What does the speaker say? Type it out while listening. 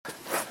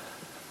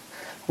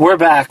We're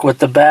back with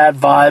the Bad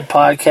Vibe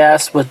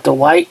podcast with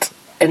Dwight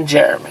and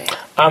Jeremy.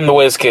 I'm the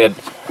whiz kid.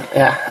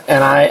 Yeah,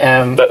 and I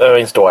am... That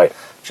means Dwight.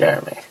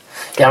 Jeremy.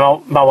 Yeah,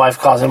 my wife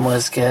calls him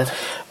whiz kid.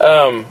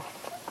 It's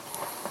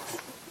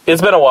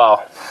been a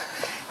while.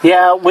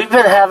 Yeah, we've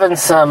been having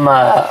some,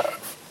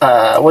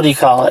 what do you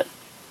call it?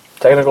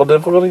 Technical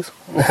difficulties?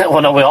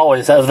 Well, no, we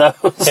always have those.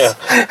 Yeah,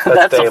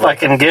 that's a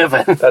fucking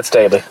given. That's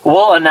daily.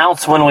 We'll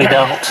announce when we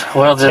don't.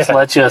 We'll just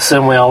let you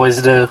assume we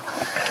always do.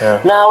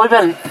 Yeah. No,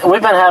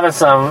 we've been having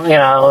some,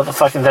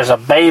 there's a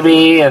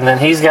baby, and then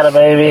he's got a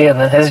baby, and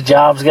then his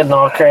job's getting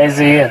all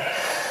crazy. And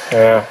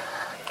yeah.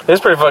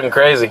 It's pretty fucking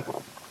crazy.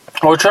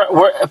 We're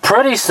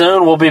pretty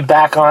soon we'll be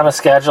back on a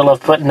schedule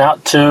of putting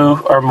out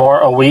 2 or more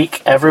a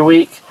week, every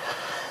week.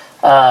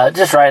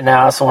 Just right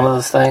now, it's one of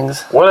those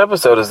things. What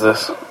episode is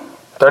this?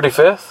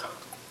 35th?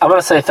 I'm going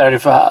to say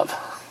 35.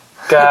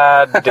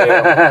 God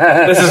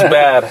damn. This is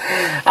bad.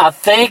 I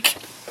think...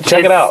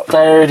 Check it out.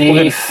 30.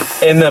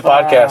 In the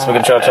podcast, we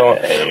can try to tell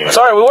them.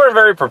 Sorry, we weren't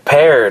very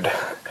prepared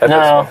at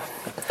No.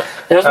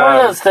 It was one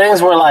of those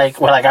things where, we're like,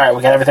 all right,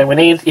 we got everything we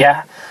need?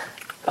 Yeah.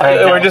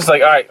 Okay, we're just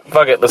like, all right,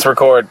 fuck it, let's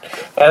record.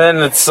 And then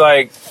it's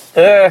like,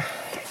 Yeah.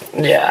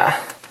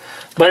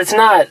 But it's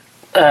not...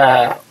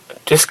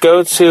 Just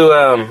go to...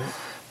 oh,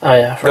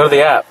 yeah. Go to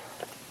the app.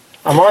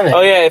 I'm on it. Oh,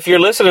 yeah, if you're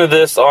listening to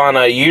this on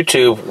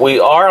YouTube, we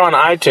are on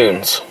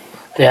iTunes.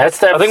 Yeah,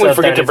 it's I think we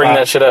forget to bring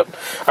that shit up. All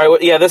right, well,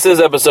 yeah, this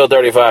is episode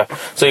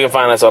 35. So you can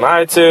find us on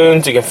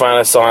iTunes, you can find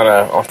us on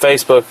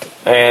Facebook,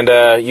 and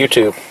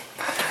YouTube.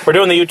 We're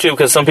doing the YouTube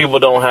because some people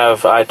don't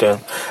have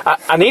iTunes.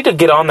 I need to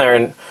get on there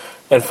and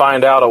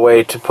find out a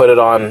way to put it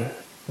on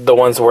the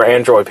ones where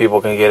Android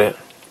people can get it.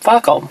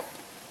 Fuck them.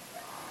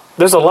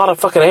 There's a lot of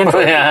fucking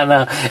Android. Yeah, I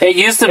know. It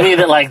used to be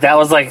that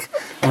was 1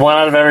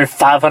 out of every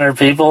 500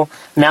 people.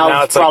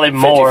 Now it's probably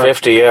more.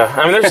 50, yeah.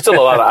 I mean, there's still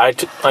a lot of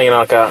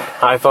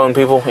iPhone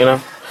people,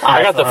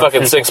 I got the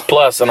fucking 6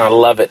 Plus, and I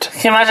love it.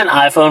 Can you imagine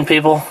iPhone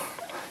people?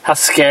 How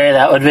scary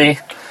that would be.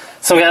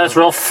 Some guy that's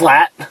real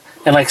flat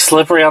and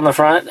slippery on the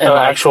front. And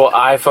actual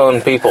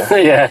iPhone people.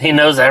 Yeah, he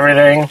knows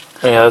everything.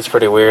 Yeah, that's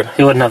pretty weird.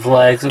 He wouldn't have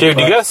legs. Dude,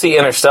 you gotta see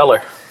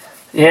Interstellar.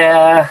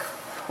 Yeah.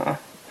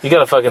 You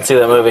gotta fucking see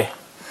that movie.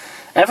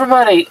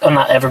 Everybody,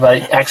 not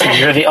everybody, actually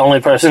you're the only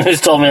person who's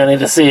told me I need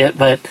to see it,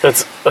 but...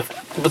 It's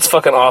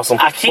fucking awesome.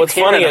 I keep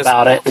hearing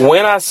about it.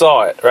 When I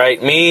saw it,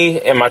 right, me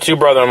and my 2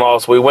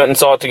 brother-in-laws, we went and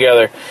saw it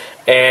together,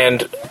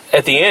 and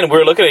at the end, we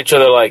were looking at each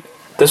other like,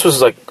 this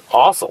was,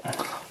 awesome.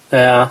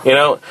 Yeah.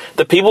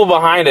 The people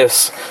behind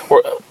us,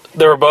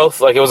 they were both,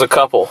 it was a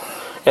couple,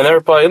 and they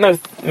were probably in their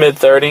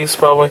mid-30s,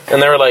 probably,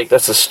 and they were like,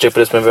 that's the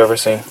stupidest movie I've ever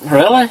seen.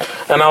 Really?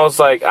 And I was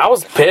like, I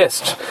was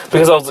pissed,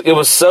 because it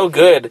was so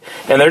good,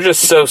 and they're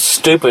just so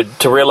stupid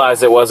to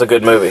realize it was a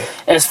good movie.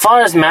 As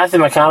far as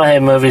Matthew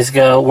McConaughey movies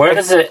go,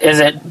 is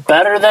it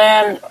better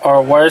than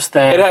or worse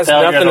than It has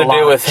nothing to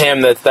do with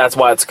him, that's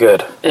why it's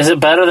good. Is it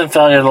better than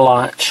Failure to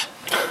Launch?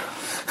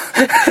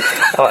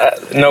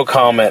 No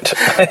comment.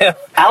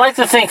 I like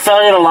to think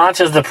Failure to Launch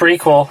is the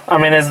prequel. I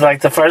mean, it's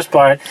the first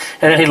part,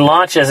 and then he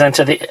launches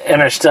into the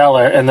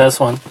Interstellar in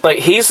this one.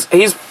 He's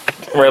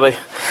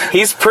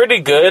pretty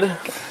good.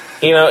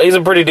 He's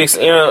a pretty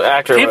decent,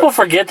 actor. People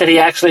forget that he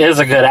actually is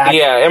a good actor.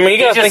 Yeah, I mean, you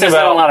gotta think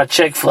about a lot of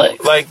chick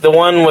flicks. Like the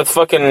one with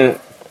fucking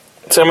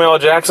Samuel L.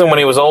 Jackson when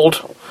he was old.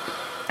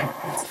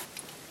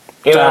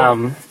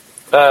 The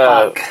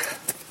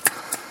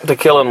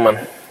Killing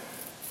One.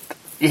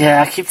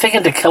 Yeah, I keep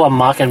thinking To Kill a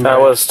Mockingbird. That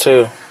was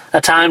too.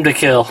 A Time to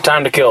Kill.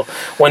 Time to Kill.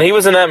 When he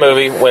was in that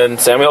movie, when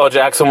Samuel L.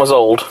 Jackson was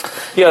old,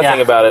 you gotta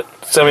think about it.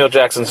 Samuel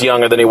Jackson's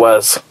younger than he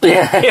was.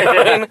 Yeah. You know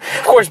what I mean?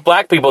 Of course,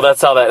 black people,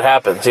 that's how that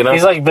happens,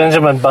 He's like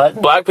Benjamin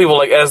Button. Black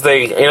people, as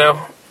they,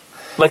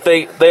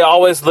 they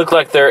always look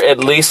like they're at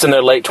least in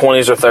their late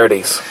 20s or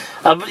 30s.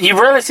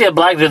 You rarely see a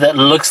black dude that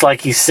looks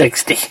like he's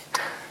 60.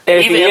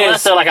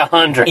 Unless they're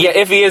 100. Yeah,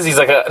 if he is, he's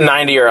a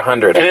 90 or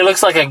 100. And he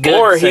looks like a good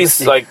Or 60.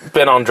 he's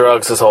been on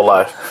drugs his whole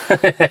life.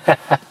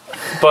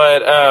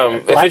 But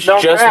if it's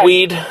just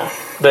weed,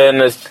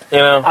 then it's,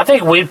 I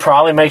think weed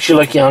probably makes you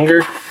look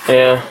younger.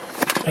 Yeah.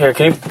 Here,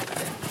 can you...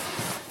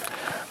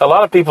 A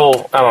lot of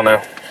people, I don't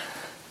know.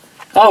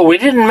 Oh, we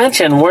didn't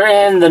mention, we're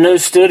in the new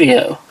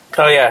studio.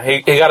 Oh, yeah,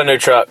 he got a new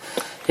truck.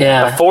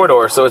 Yeah. A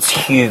 4-door, so it's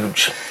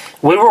huge.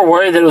 We were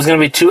worried that it was going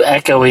to be too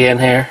echoey in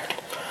here.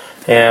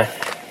 Yeah.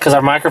 Because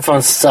our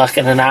microphones suck,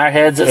 and in our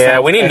heads Yeah,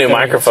 we need new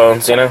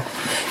microphones,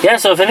 Yeah,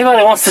 so if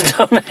anybody wants to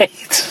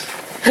donate...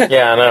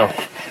 Yeah, I know.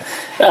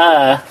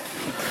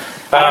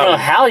 I don't know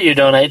how you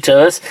donate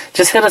to us.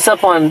 Just hit us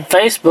up on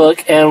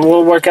Facebook, and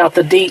we'll work out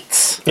the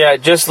deets. Yeah,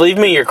 just leave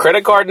me your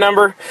credit card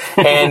number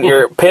and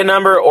your PIN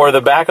number or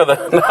the back of the...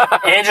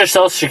 and your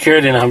social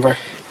security number.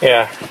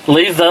 Yeah.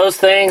 Leave those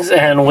things,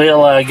 and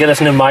we'll get us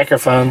new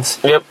microphones.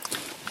 Yep.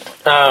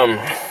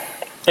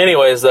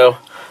 Anyways, though,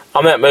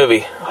 on that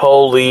movie,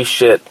 holy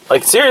shit.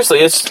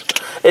 Seriously, it's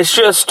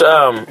just...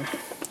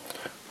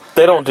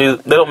 They don't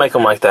make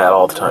them like that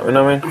all the time, you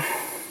know what I mean?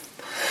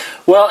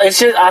 Well, it's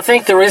just, I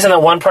think the reason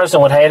that one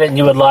person would hate it and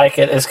you would like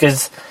it is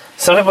because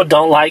some people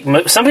don't like...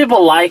 Some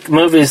people like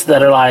movies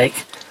that are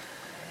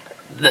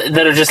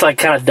that are just like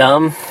kind of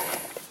dumb.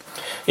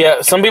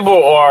 Yeah, some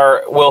people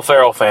are Will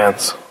Ferrell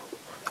fans.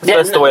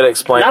 That's the way to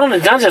explain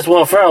it. Not just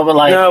Will Ferrell, but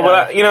like... No,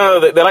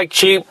 but they like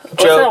cheap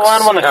jokes. What's that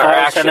one when the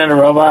cars turn into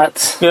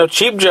robots?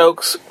 Cheap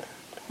jokes,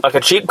 like a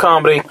cheap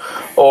comedy,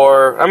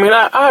 or...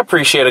 I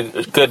appreciate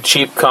a good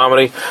cheap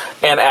comedy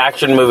and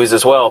action movies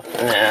as well.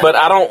 Yeah. But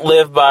I don't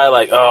live by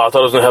I thought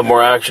it was going to have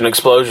more action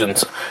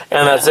explosions,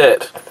 and that's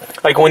it.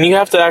 Like, when you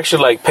have to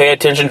actually, pay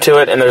attention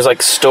to it, and there's,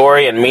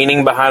 story and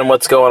meaning behind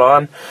what's going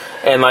on,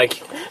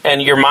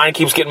 and your mind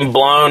keeps getting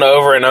blown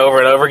over and over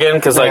and over again,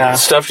 because,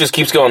 stuff just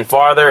keeps going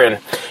farther, and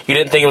you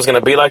didn't think it was going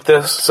to be like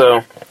this,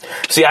 so...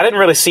 See, I didn't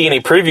really see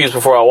any previews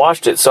before I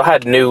watched it, so I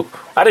knew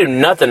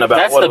nothing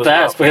about what it was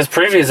That's the best, because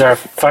previews are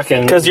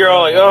fucking... Because you're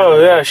all like,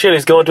 oh, yeah, shit,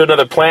 he's going to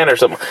another planet or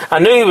something. I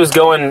knew he was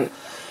going to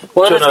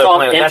another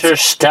planet.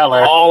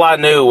 Interstellar. That's all I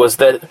knew was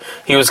that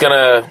he was going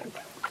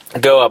to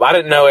go up. I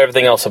didn't know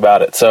everything else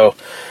about it, so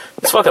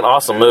it's a fucking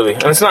awesome movie.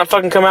 And it's not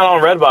fucking come out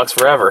on Redbox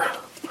forever.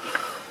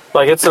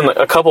 It's in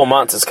a couple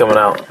months it's coming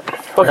out.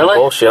 Fucking really?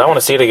 Bullshit. I want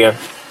to see it again.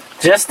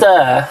 Just,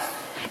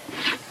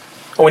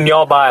 When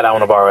y'all buy it, I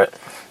want to borrow it.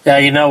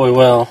 Yeah, we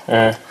will.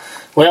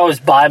 We always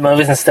buy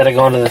movies instead of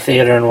going to the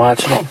theater and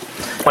watching them.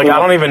 I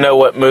don't even know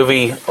what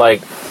movie,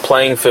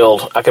 playing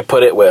field I could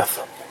put it with.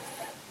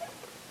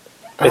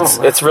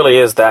 It really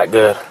is that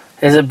good.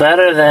 Is it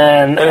better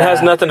than... And it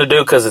has nothing to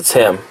do because it's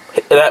him.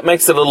 That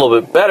makes it a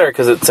little bit better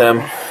because it's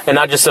him, and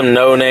not just some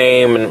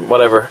no-name and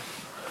whatever.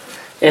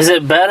 Is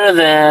it better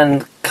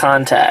than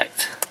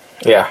Contact?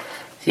 Yeah.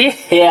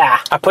 Yeah.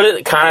 I put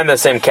it kind of in the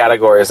same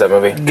category as that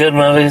movie. Good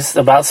movies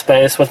about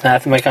space with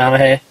Matthew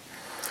McConaughey.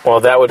 Well,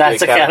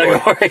 that's a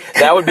category.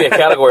 That would be a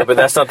category, but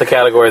that's not the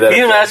category that... Can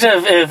you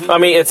imagine if...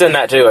 it's in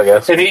that too, I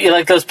guess. If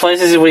you, those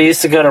places we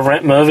used to go to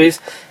rent movies,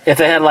 if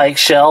they had,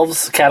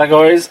 shelves,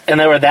 categories,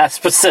 and they were that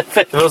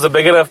specific. If it was a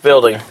big enough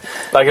building.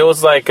 It was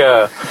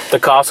the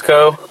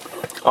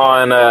Costco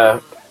on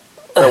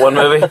that one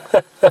movie.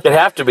 It'd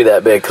have to be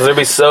that big, because there'd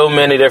be so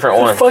many different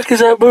ones. What the fuck is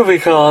that movie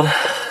called?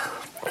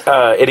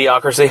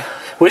 Idiocracy.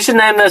 We should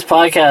name this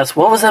podcast,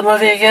 what was that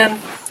movie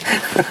again?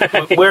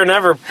 We're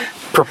never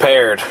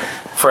prepared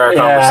for our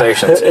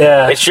conversations.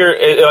 Yeah.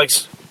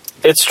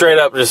 It's straight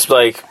up just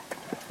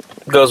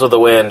goes with the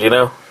wind,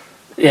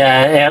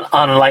 Yeah, and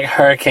on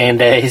hurricane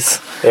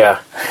days.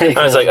 Yeah.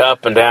 It's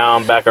up and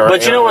down, back around.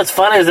 But you know what's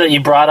funny is that you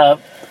brought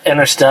up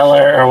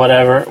Interstellar or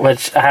whatever,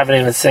 which I haven't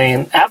even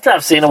seen. After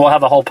I've seen it, we'll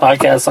have a whole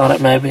podcast on it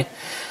maybe.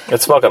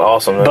 It's fucking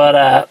awesome, man.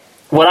 But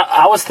what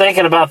I was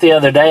thinking about the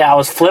other day, I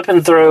was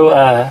flipping through,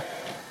 I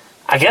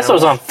guess it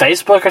was on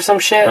Facebook or some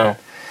shit. Oh.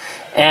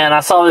 And I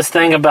saw this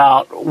thing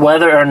about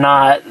whether or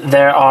not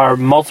there are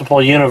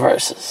multiple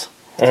universes.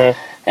 Mm-hmm.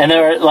 And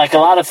there are a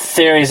lot of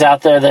theories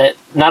out there that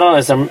not only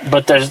is there,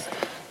 but there's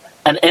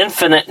an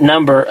infinite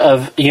number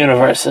of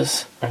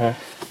universes.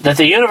 Mm-hmm. That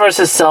the universe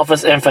itself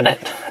is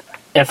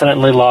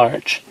infinitely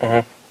large.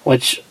 Mm-hmm.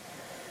 Which,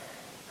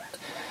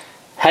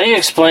 how do you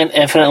explain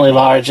infinitely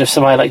large if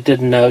somebody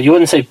didn't know? You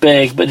wouldn't say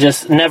big, but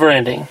just never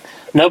ending.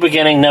 No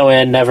beginning, no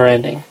end, never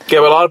ending.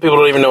 Yeah, but a lot of people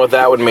don't even know what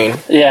that would mean.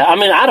 Yeah, I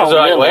don't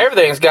really. Well,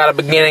 everything's got a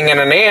beginning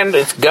and an end.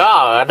 It's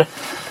God.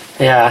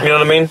 Yeah. You know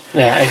what I mean?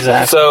 Yeah,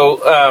 exactly.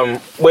 So,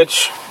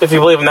 which, if you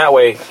believe in that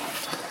way,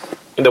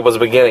 there was a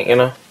beginning,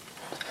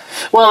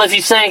 Well, if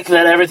you think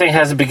that everything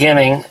has a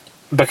beginning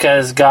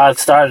because God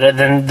started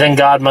it, then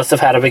God must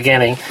have had a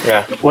beginning.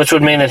 Yeah. Which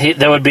would mean that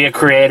there would be a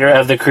creator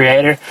of the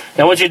creator.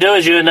 And what you do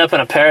is you end up in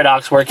a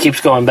paradox where it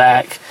keeps going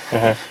back.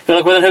 Mm-hmm. You're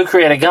like, well, then who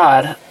created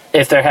God?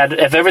 If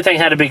everything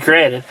had to be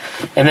created,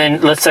 and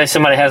then let's say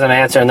somebody has an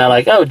answer, and they're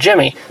like, "Oh,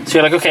 Jimmy." So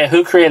you're like, "Okay,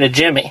 who created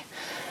Jimmy?"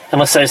 And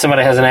let's say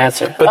somebody has an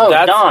answer.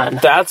 But Don.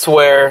 That's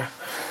where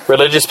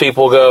religious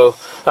people go.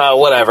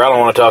 Whatever. I don't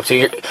want to talk to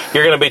you.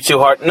 You're going to be too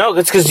hard. No,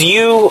 it's because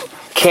you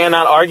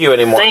cannot argue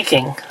anymore.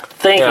 Thinking.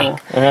 Yeah.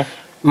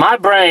 Mm-hmm. My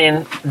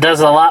brain does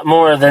a lot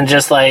more than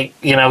just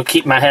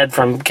keep my head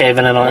from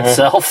caving in on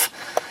itself.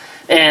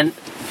 And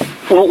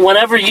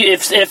whenever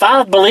if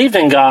I believed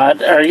in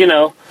God, or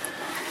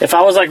if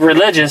I was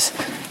religious,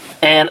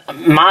 and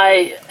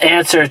my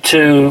answer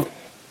to,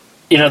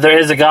 there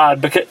is a God,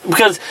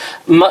 because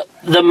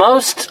the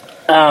most...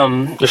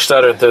 You're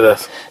stuttering through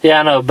this.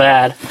 Yeah, I know,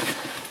 bad.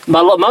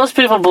 But most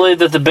people believe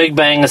that the Big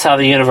Bang is how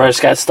the universe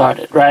got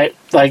started, right?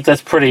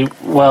 That's pretty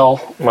well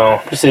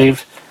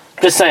perceived.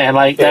 Just saying,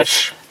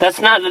 that's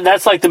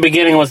the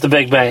beginning was the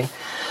Big Bang.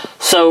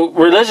 So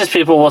religious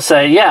people will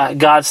say, yeah,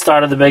 God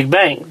started the Big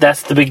Bang.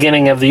 That's the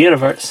beginning of the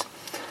universe.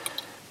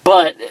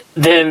 But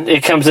then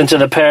it comes into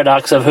the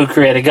paradox of who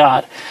created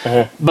God.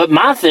 Mm-hmm. But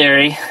my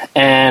theory,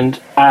 and,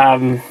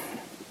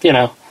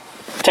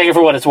 take it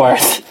for what it's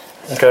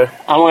worth. Okay.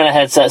 I'm wearing a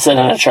headset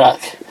sitting in a truck.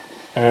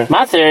 Mm-hmm.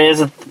 My theory is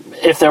that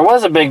if there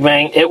was a Big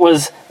Bang, it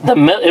was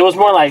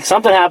more like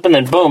something happened,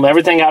 then boom,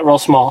 everything got real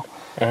small.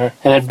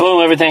 Mm-hmm. And then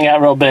boom, everything got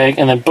real big,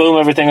 and then boom,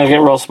 everything will get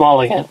real small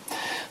again.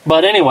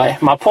 But anyway,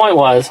 my point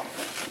was,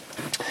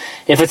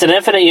 if it's an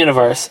infinite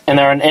universe, and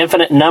there are an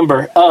infinite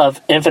number of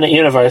infinite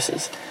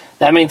universes,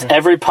 that means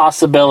every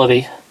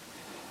possibility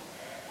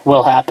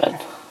will happen.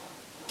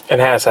 It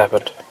has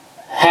happened.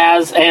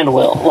 has and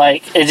will.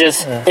 Like, it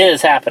just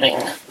is happening.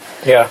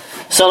 Yeah.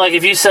 So, like,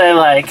 if you say,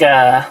 like,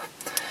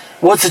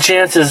 what's the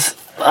chances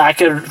I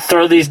could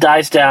throw these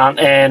dice down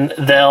and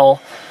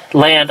they'll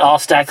land all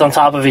stacked on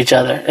top of each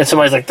other? And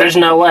somebody's like, there's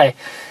no way.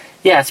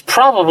 Yeah, it's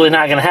probably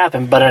not going to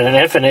happen, but in an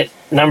infinite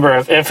number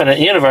of infinite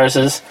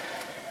universes,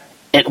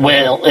 it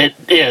will. It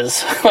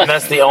is. And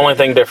that's the only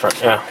thing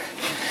different, yeah.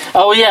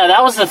 Oh, yeah,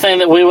 that was the thing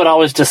that we would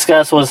always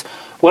discuss was,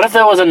 what if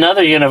there was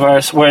another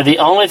universe where the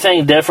only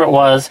thing different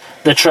was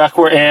the truck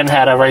we're in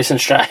had a racing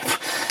stripe?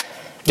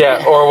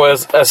 Yeah, or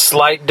was a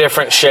slight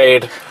different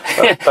shade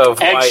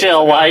of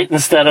eggshell white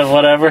instead of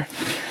whatever.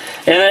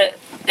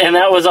 And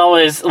that was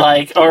always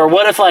like, or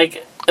what if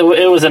like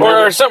it was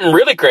another, or something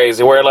really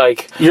crazy where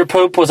like your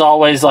poop was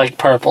always like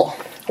purple.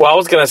 Well, I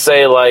was gonna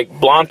say like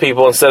blonde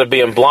people instead of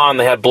being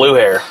blonde, they had blue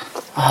hair.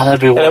 Oh,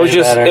 that'd be way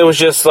better. It was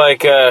just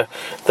like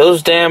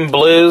those damn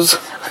blues.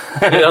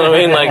 You know what I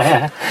mean? Like,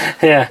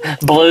 yeah,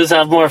 blues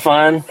have more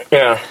fun.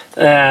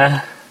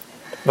 Yeah.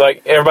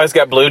 Like everybody's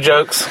got blue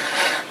jokes.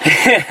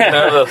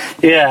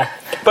 Yeah.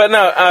 But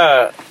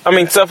no, I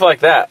mean stuff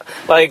like that.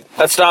 Like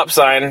a stop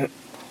sign,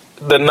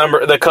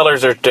 the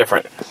colors are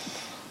different.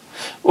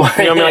 You know what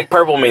I mean? Like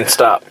purple means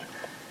stop.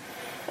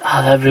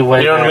 Oh, that'd be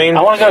way. You know what I mean?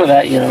 I want to go to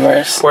that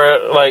universe.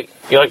 Where like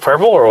you like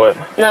purple or what?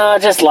 No, I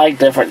just like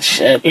different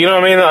shit. You know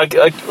what I mean?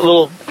 Like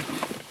little,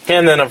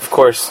 and then of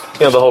course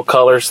the whole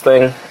colors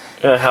thing.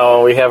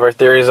 How we have our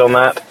theories on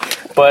that,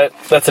 but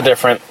that's a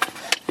different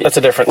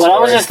story. What I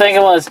was just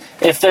thinking was,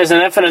 if there's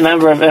an infinite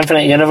number of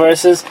infinite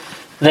universes,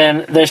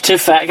 then there's two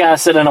fat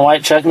guys sitting in a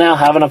white truck now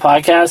having a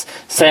podcast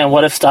saying,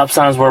 what if stop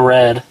signs were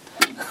red?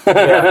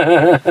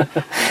 Yeah.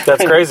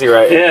 That's crazy,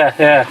 right?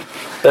 Yeah.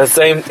 The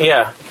same,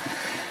 yeah.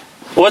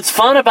 What's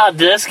fun about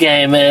this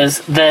game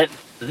is that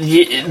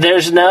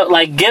there's no,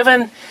 like,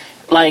 given,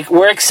 like,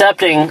 we're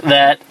accepting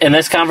that in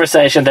this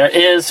conversation there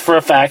is, for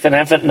a fact, an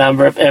infinite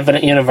number of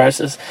infinite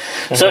universes.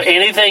 Mm-hmm. So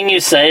anything you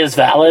say is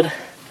valid.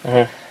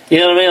 Mm-hmm. You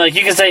know what I mean? Like,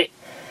 you can say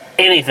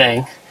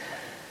anything,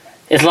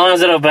 as long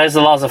as it obeys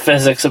the laws of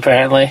physics,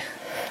 apparently.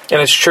 And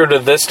it's true to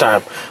this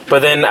time. But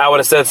then I would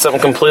have said something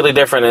completely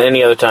different at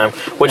any other time,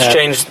 which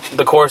changed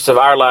the course of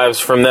our lives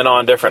from then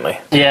on differently.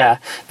 Yeah.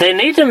 They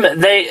need to...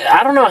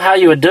 I don't know how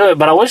you would do it,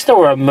 but I wish there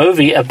were a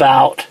movie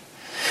about...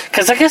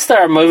 Because I guess there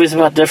are movies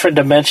about different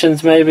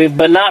dimensions, maybe,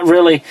 but not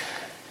really...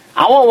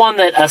 I want one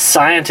that a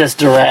scientist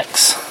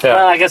directs. Yeah.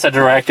 Well, I guess a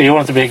director. You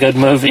want it to be a good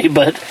movie,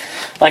 but...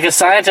 Like a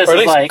scientist or at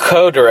least is like...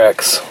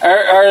 co-directs.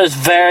 Or is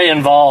very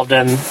involved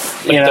in,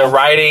 the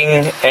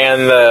writing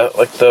and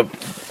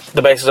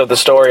the basis of the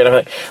story and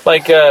everything.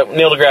 Like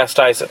Neil deGrasse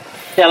Tyson.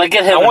 Yeah, like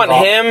get him I want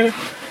him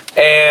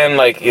and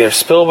like either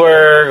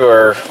Spielberg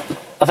or...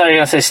 I thought you were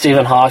going to say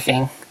Stephen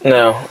Hawking.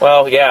 No.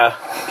 Well, yeah.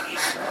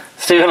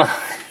 Stephen...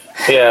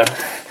 Yeah.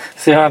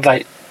 Stephen,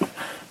 like...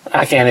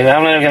 I can't even...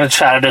 I'm not even going to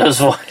try to do his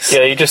voice.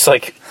 Yeah, you just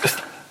like...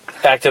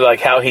 acted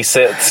like how he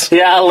sits.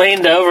 Yeah, I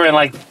leaned over and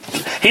like...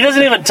 He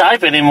doesn't even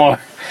type anymore.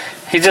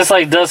 He just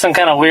like does some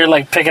kind of weird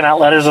like picking out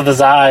letters with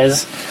his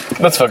eyes.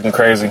 That's fucking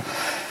crazy.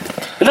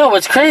 But no,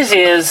 what's crazy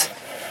is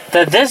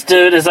that this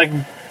dude is like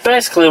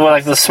basically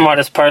like the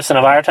smartest person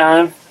of our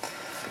time.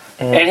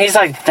 And he's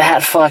like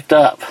that fucked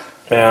up.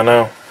 Yeah, I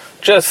know.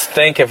 Just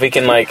think if he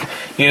can like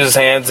use his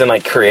hands and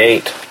like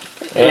create.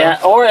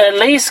 Yeah, or at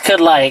least could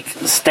like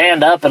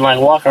stand up and like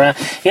walk around.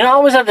 You know, I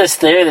always had this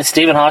theory that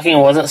Stephen Hawking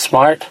wasn't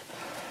smart.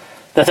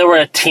 That there were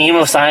a team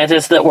of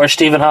scientists that were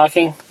Stephen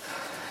Hawking.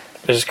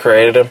 They just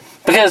created him.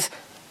 Because,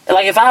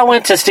 like, if I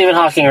went to Stephen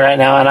Hawking right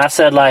now and I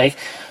said, like,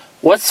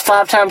 what's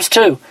 5 times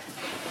 2?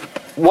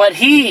 What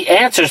he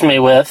answers me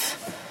with,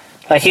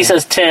 like, he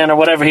says 10 or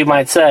whatever he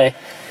might say.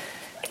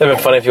 It'd been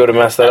funny if you would have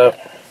messed that up.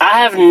 I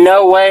have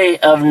no way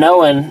of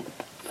knowing.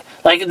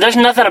 Like, there's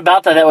nothing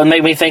about that would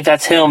make me think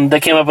that's him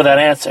that came up with that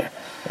answer.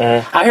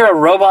 Mm-hmm. I hear a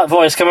robot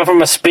voice coming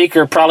from a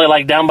speaker, probably,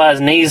 like, down by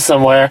his knees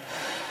somewhere.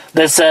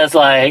 That says,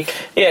 like...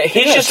 Yeah,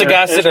 he's just a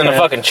guy sitting in a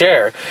fucking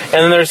chair. And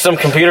then there's some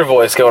computer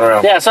voice going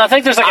around. Yeah, so I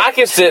think there's like... I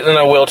can sit in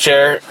a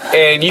wheelchair,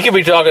 and you could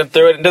be talking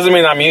through it. It doesn't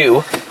mean I'm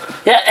you.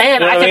 Yeah,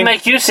 and I can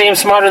make you seem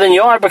smarter than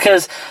you are,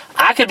 because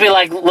I could be,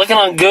 like, looking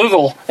on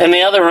Google in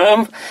the other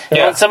room, and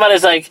when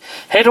somebody's like,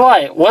 hey,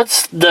 Dwight,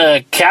 what's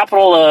the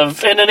capital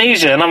of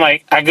Indonesia? And I'm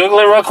like, I Google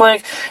it real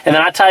quick, and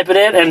then I type it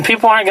in, and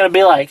people aren't going to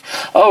be like,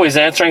 oh, he's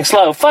answering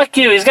slow. Fuck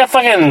you, he's got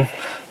fucking...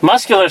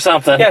 muscular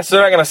something. Yeah, so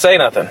they're not going to say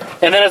nothing.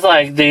 And then it's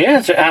like, the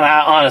answer, and I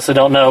honestly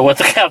don't know what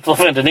the capital of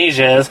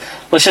Indonesia is.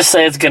 Let's just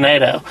say it's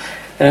Ganado.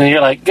 And you're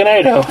like,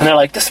 Ganado. And they're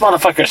like, this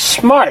motherfucker's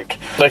smart.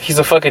 Like, he's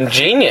a fucking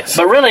genius.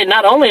 But really,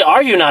 not only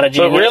are you not a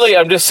genius... But really,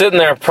 I'm just sitting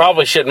there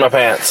probably shitting my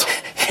pants.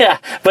 Yeah,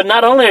 but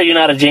not only are you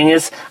not a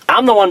genius,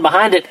 I'm the one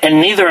behind it, and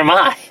neither am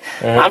I.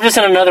 Mm-hmm. I'm just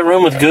in another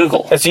room with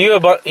Google. And so you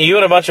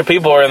and a bunch of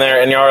people are in there,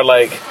 and you're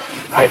like,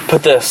 all right,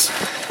 put this.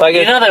 Like,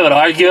 you know they would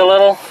argue a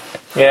little?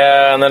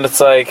 Yeah, and then it's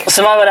like...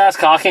 Somebody would ask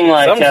Hawking,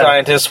 like... Some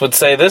scientists would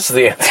say this is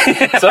the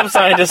answer. Some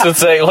scientists would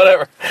say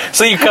whatever.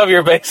 So you cover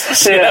your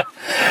bases. Yeah.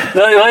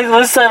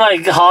 Let's say,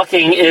 like,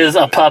 Hawking is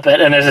a puppet,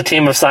 and there's a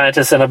team of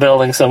scientists in a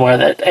building somewhere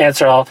that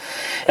answer all...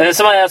 And then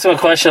somebody asks him a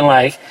question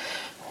like,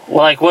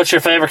 like, what's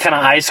your favorite kind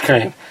of ice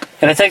cream?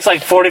 And it takes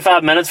like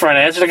 45 minutes for an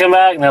answer to come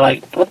back, and they're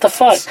like, what the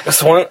fuck?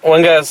 So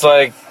one guy's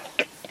like,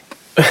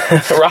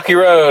 Rocky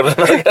Road. And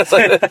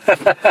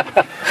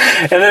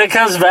then it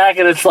comes back,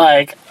 and it's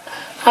like,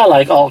 I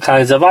like all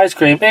kinds of ice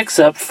cream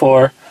except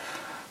for,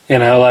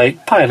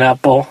 like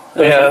pineapple.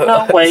 Yeah.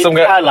 No, wait,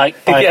 I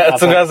like pineapple. Yeah,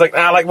 some guy's like,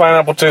 I like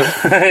pineapple too.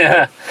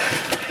 Yeah.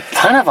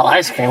 Pineapple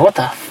ice cream, what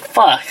the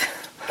fuck?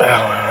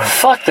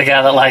 Fuck the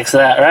guy that likes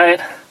that,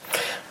 right?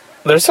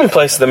 There's some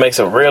places that make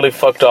some really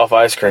fucked off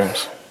ice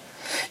creams.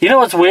 You know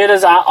what's weird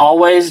is I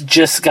always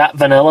just got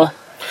vanilla.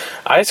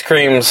 Ice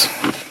creams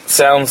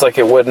sounds like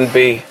it wouldn't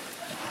be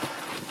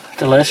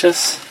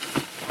delicious.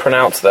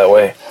 Pronounced that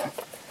way.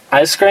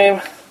 Ice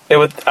cream?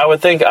 I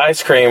would think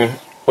ice cream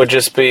would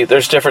just be,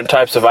 there's different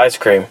types of ice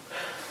cream,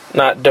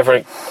 not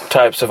different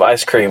types of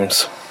ice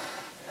creams.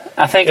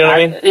 I think, you know what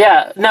I mean?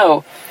 Yeah,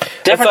 no.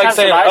 Different types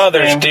saying, of ice cream.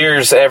 there's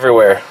deers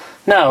everywhere.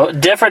 No,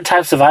 different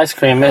types of ice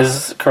cream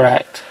is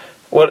correct.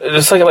 What?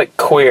 Just like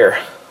queer.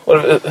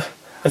 What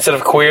instead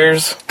of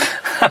queers?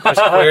 There's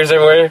queers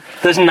everywhere.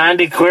 There's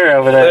 90 queer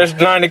over there. There's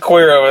 90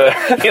 queer over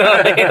there. You know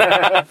what I mean?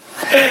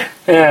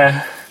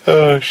 Yeah.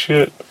 Oh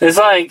shit. It's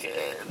like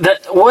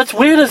what's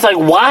weird is like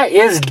why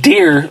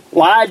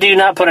do you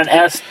not put an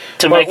S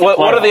to make it?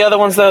 What are the other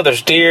ones though?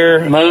 There's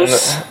deer,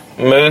 moose.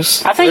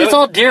 Moose. I think it's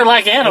all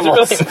deer-like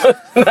animals.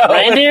 No,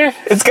 reindeer?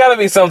 It's got to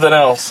be something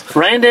else.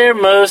 Reindeer,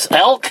 moose,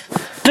 elk,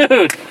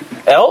 dude.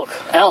 Elk?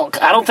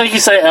 Elk. I don't think you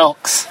say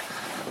elks.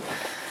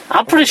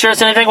 I'm pretty sure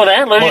it's anything with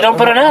antlers. You don't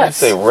put an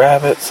S. I say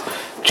rabbits,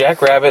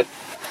 jackrabbit.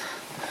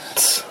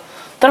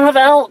 They don't have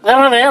elk. They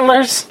don't have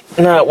antlers.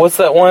 No, what's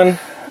that one?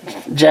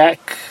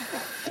 Jack.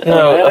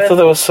 No, I thought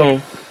there was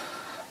some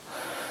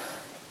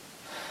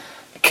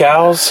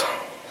cows.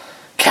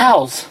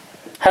 Cows.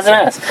 Has an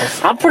S.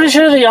 I'm pretty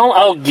sure the only...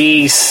 Oh,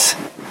 geese.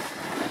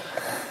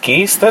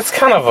 Geese? That's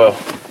kind of a...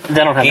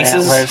 They don't have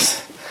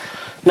antlers.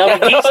 No, yeah,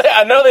 geese...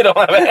 I know they don't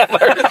have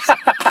antlers.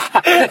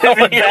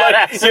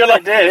 You're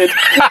like, dude.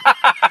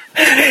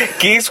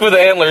 Geese with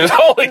antlers.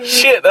 Holy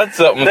shit, that's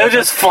something. They're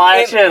just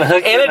flashing and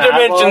hooking in a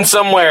dimension eyeballs.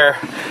 somewhere.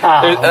 Oh,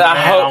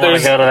 I want to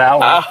go to that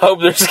one. I hope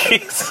there's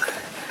geese.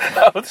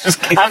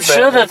 I'm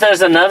sure that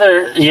there's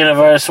another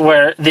universe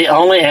where the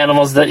only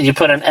animals that you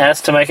put an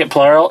S to make it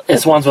plural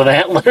is ones with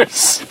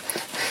antlers.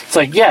 It's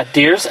like, yeah,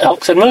 deers,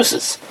 elks, and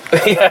mooses.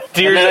 Yeah,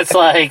 deers. And then it's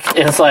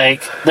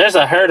like there's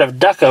a herd of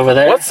duck over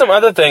there. What's some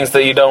other things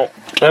that you don't,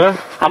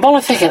 I'm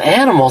only thinking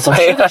animals.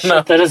 I'm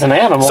sure that is an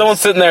animal.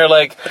 Someone's sitting there,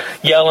 like,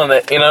 yelling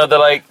it, they're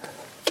like,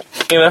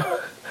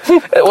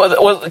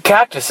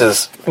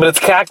 cactuses, but it's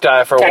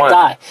cacti for one.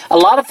 Cacti. A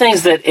lot of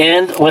things that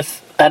end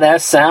with an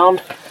S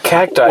sound.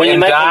 Cacti.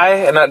 And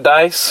and not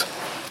dice.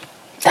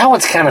 That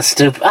one's kind of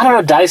stupid. I don't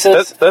know,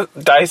 dices.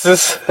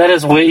 Dices. That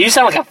is weird. You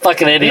sound like a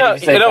fucking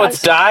idiot. No,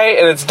 it's die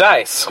and it's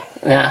dice.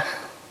 Yeah.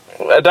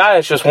 A die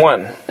is just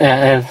one.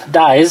 Yeah, and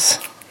dies.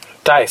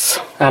 Dice.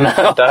 I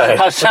know. Dice.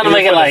 I was trying to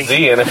make it like...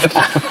 Z in it.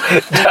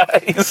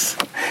 Dice.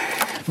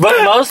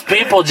 But most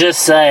people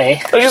just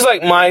say... They're just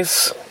like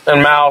mice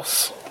and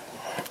mouse.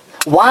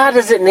 Why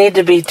does it need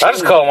to be two? I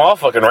just call them all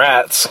fucking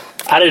rats.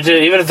 I do too,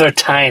 even if they're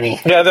tiny.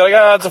 Yeah, they're like,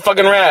 oh, it's a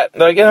fucking rat.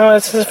 They're like,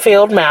 it's a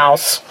field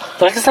mouse.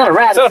 Like, it's not a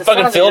rat. It's not a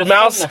fucking field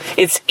mouse.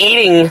 It's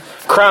eating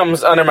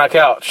crumbs under my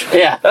couch.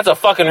 Yeah. That's a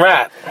fucking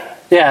rat.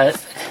 Yeah.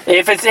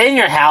 If it's in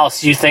your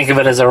house, you think of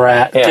it as a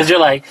rat. Because you're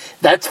like,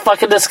 that's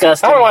fucking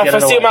disgusting. I don't know, if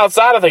I see them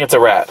outside, I think it's a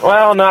rat.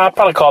 Well, no, I'd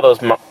probably call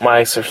those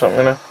mice or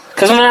something,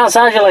 Because when they're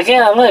outside, you're like,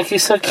 yeah, look,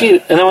 he's so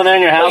cute. And then when they're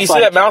in your house, you see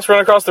that mouse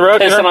run across the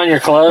road? Pissing on your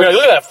clothes. You're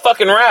like, look at that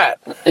fucking rat.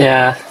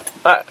 Yeah.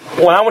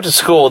 When I went to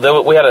school,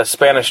 we had a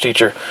Spanish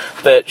teacher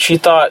that she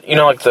thought,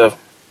 like the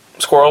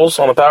squirrels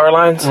on the power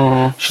lines?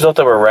 Mm-hmm. She thought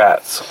they were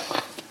rats.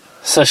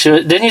 So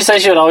didn't you say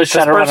she would always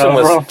try to run over them?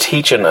 This person was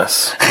teaching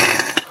us.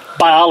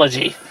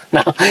 Biology.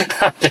 No.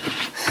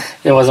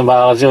 It wasn't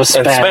biology, it was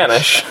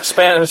Spanish.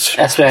 Spanish,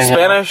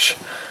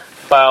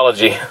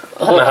 biology.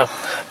 No,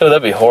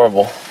 that'd be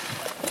horrible.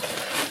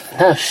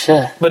 Oh,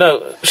 shit. But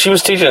no, she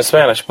was teaching us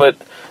Spanish, but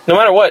no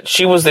matter what,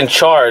 she was in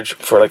charge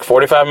for like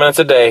 45 minutes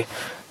a day.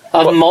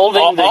 Of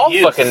molding the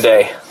youth. All fucking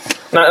day.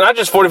 Not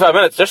just 45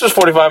 minutes. This was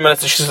 45 minutes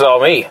that she saw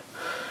me.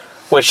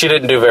 Which she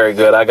didn't do very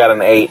good. I got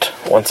an 8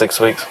 6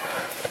 weeks.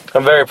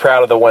 I'm very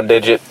proud of the 1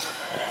 digit.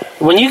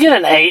 When you get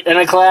an 8 in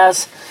a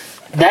class,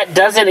 that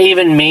doesn't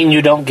even mean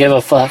you don't give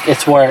a fuck.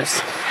 It's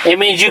worse. It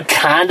means you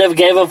kind of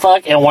gave a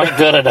fuck and weren't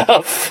good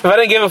enough. If I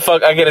didn't give a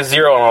fuck, I get a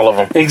 0 on all of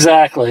them.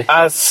 Exactly.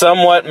 I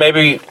somewhat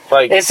maybe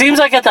like. It seems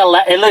like it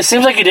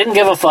seems like you didn't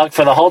give a fuck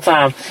for the whole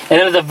time, and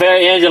then at the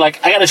very end, you're like,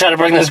 I gotta try to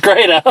bring this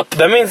grade up.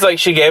 That means like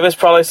she gave us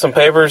probably some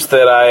papers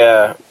that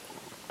I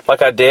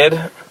did.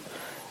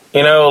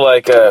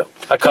 I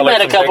colored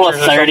made a couple of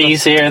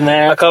 30s here and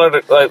there. I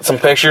colored like some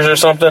pictures or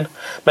something.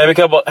 Maybe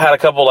had a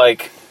couple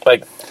like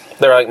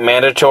they're like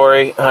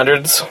mandatory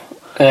hundreds.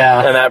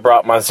 Yeah. And that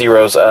brought my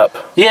zeros up.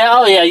 Yeah,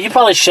 oh yeah, you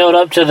probably showed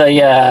up to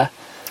the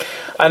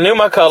I knew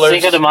my colors.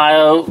 Cinco de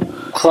Mayo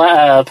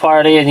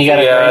party, and you got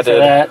a grade I for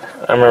did. that.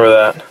 I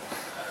remember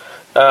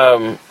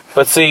that.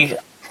 But see,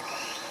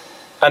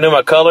 I knew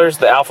my colors,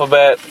 the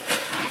alphabet,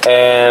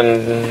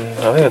 and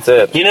I think that's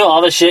it. You knew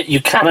all the shit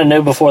you kind of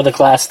knew before the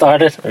class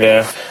started?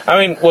 Yeah. I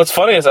mean, what's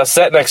funny is I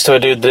sat next to a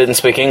dude that didn't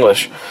speak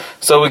English.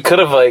 So we could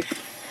have, like...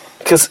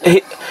 Because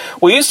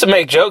we used to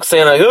make jokes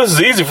saying, like, this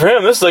is easy for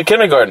him. This is like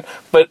kindergarten.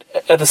 But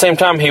at the same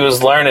time, he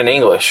was learning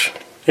English.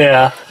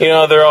 Yeah. You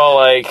know, they're all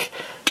like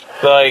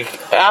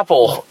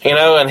apple, you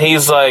know, and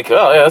he's like,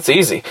 oh yeah, that's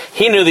easy.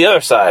 He knew the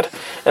other side,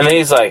 and then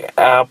he's like,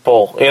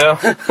 apple, you know.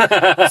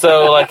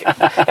 So like,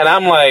 and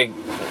I'm like,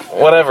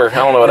 whatever. I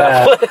don't know what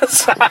apple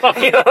is.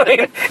 You know what I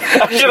mean?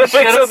 I should have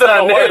picked something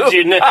I knew.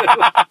 You knew.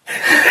 I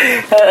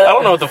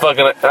don't know what the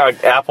fucking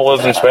apple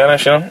is in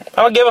Spanish. You know,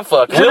 I don't give a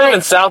fuck. We live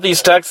in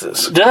Southeast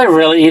Texas. Do they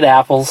really eat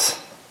apples?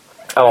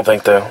 I don't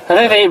think so. I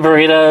think they eat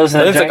burritos.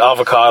 And I think it's like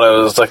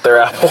avocados, like their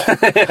apple.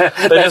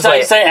 That's how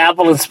you say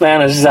apple in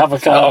Spanish, is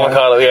avocado.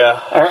 Avocado,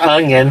 yeah. Or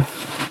onion.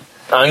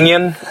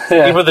 Onion?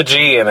 Yeah. You put the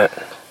G in it.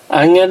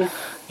 Onion?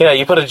 Yeah,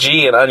 you put a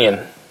G in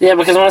onion. Yeah,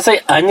 because when I say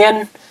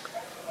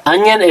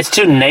onion is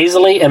too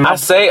nasally. And I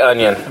say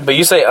onion, but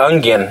you say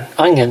onion.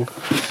 Onion.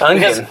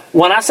 Because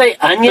when I say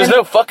onion... There's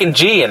no fucking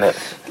G in it.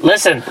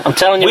 Listen, I'm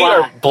telling you why.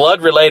 We are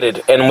blood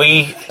related, and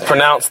we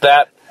pronounce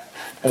that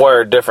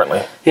word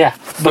differently. Yeah.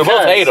 We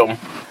both hate them.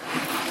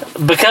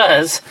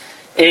 Because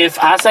if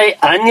I say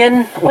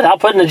onion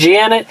without putting a G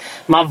in it,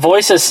 my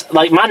voice is,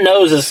 like, my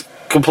nose is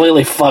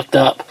completely fucked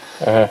up.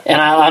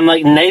 And I'm,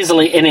 like,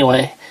 nasally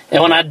anyway.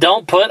 And when I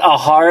don't put a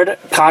hard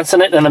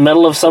consonant in the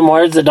middle of some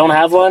words that don't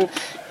have one,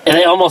 and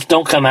they almost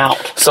don't come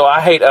out. So I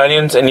hate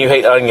onions, and you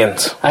hate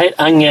onions. I hate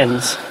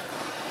onions.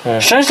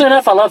 Strangely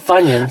enough, I love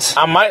Funyuns.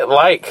 I might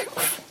like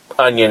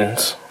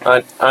onions.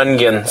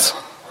 Onions.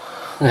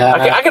 Yeah,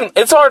 I can.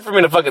 It's hard for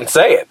me to fucking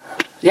say it.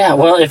 Yeah,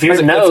 well, if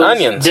your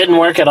nose didn't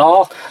work at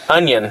all...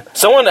 Onion.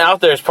 Someone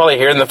out there is probably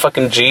hearing the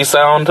fucking G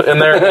sound in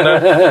there, you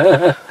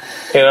know?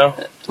 You know?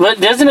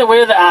 But isn't it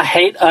weird that I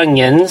hate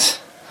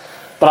onions,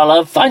 but I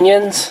love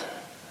Funyuns?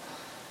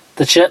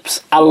 The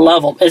chips, I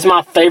love them. It's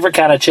my favorite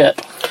kind of chip.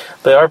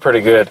 They are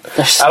pretty good.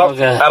 They're so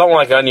good. I don't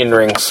like onion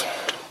rings.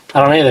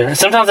 I don't either.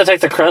 Sometimes I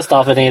take the crust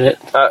off and eat it.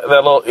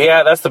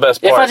 That's the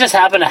best part. If I just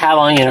happen to have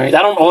onion rings,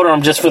 I don't order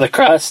them just for the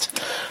crust.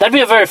 That'd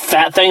be a very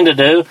fat thing to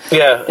do.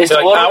 Yeah.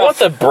 I want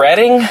the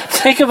breading.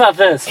 Think about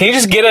this. Can you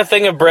just get a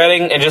thing of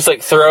breading and just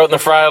like throw it in the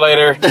fryer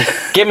later?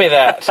 Give me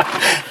that.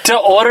 To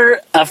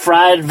order a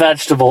fried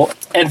vegetable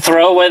and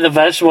throw away the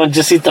vegetable and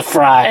just eat the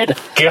fried.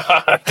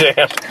 God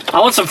damn. I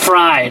want some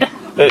fried.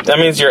 That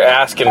means you're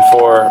asking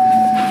for...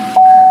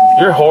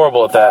 You're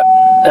horrible at that.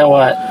 At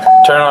what?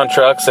 Turn on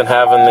trucks and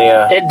having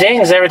the... It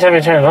dings every time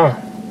you turn it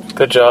on.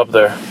 Good job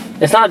there.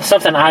 It's not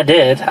something I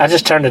did. I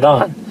just turned it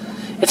on.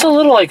 It's a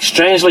little, like,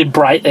 strangely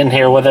bright in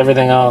here with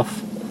everything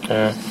off.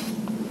 Yeah.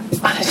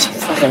 I need some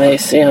fucking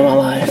AC in my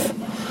life.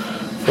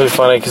 It'd be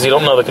funny, because you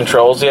don't know the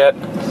controls yet,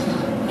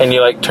 and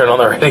you, like, turn on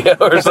the radio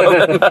or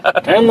something.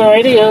 Turn the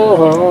radio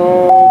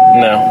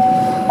on.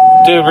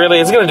 No. Dude, really?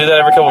 It's going to do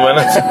that every couple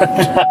minutes?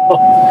 No.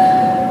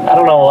 I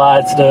don't know why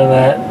it's doing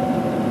that.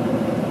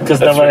 Because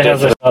nobody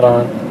has it shut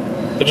on.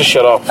 It just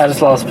shut off. I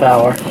just lost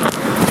power.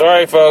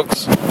 Sorry,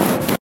 folks.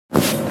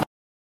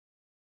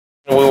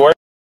 We were.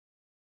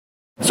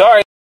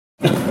 Sorry.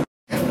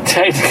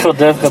 Technical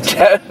difficulties.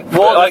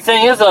 Well, the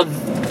thing is,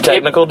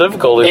 technical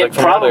difficulties. It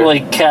probably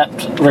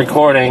kept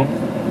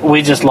recording.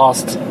 We just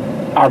lost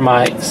our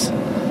mics.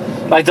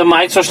 Like, the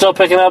mics are still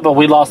picking up, but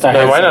we lost our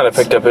headsets. They might not have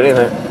picked up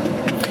anything.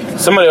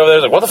 Somebody over there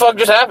is like, what the fuck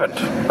just happened?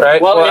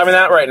 Right? Well, I mean,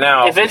 not right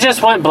now. If it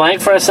just went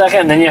blank for a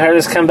second and then you heard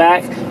us come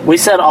back, we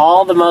said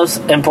all the most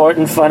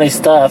important, funny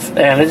stuff,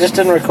 and it just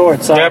didn't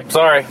record. Sorry. Yep,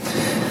 sorry.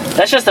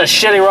 That's just a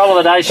shitty roll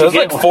of the dice. That was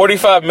like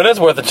 45 minutes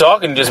worth of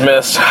talking just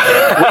missed.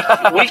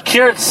 we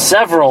cured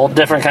several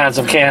different kinds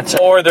of cancer.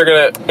 Or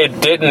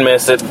it didn't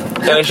miss it,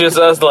 and it's just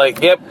us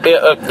like, yeah,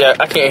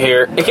 I can't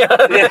hear.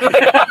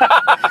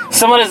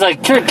 Somebody's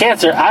like, cured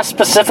cancer. I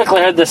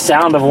specifically heard the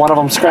sound of one of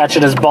them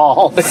scratching his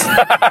balls.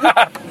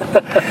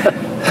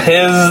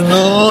 His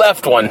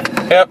left one.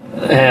 Yep.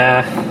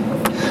 Yeah.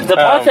 The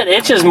part that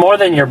itches more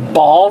than your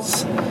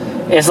balls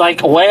is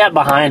like way up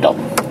behind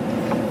them.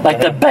 Like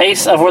the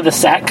base of where the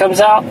sack comes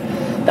out.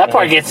 That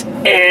part gets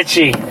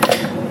itchy.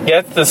 Yeah,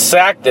 it's the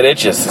sack that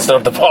itches. It's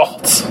not the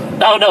balls.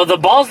 Oh, no. The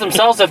balls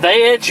themselves, if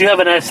they itch, you have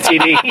an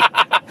STD.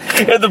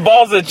 If the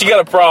balls itch, you got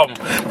a problem.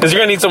 Because you're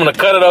going to need someone to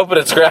cut it open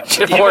and scratch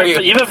it for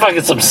you. You've been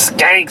fucking some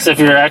skanks if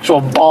your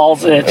actual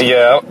balls itch.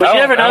 Yeah. But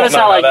you ever notice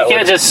how, like, you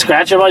can't just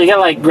scratch them? You got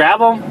to, like, grab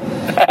them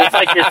with,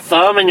 like, your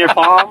thumb and your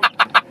palm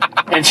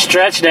and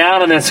stretch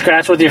down and then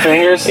scratch with your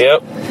fingers?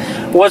 Yep.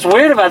 What's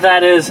weird about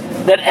that is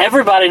that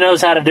everybody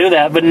knows how to do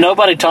that, but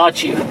nobody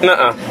taught you.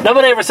 Nuh-uh.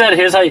 Nobody ever said,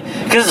 here's how you...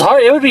 Because it's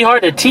hard. It would be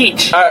hard to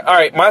teach. All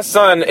right, my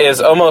son is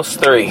almost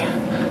 3.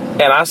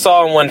 And I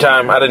saw him one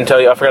time. I didn't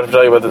tell you. I forgot to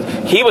tell you about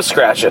this. He was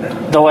scratching.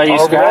 The way you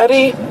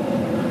already? Scratch?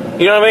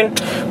 You know what I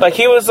mean? Like,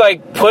 he was,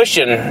 like,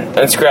 pushing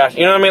and scratching.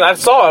 You know what I mean? I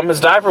saw him. His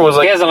diaper was,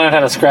 like... He hasn't learned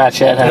how to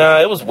scratch yet, huh?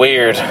 No, it was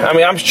weird. I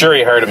mean, I'm sure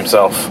he hurt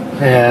himself.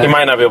 Yeah. He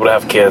might not be able to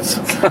have kids.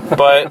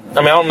 But, I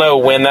mean, I don't know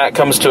when that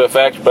comes to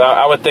effect, but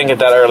I would think at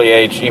that early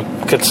age, you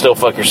could still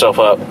fuck yourself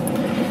up.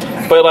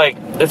 But like,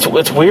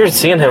 it's weird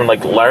seeing him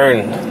like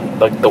learn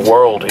like the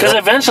world. Because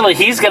eventually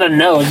he's going to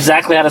know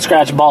exactly how to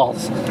scratch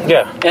balls.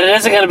 Yeah. And it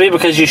isn't going to be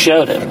because you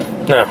showed him.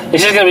 No.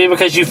 It's just going to be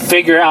because you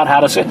figure out how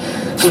to...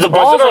 So the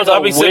balls are the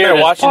I'll be sitting there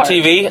watching part.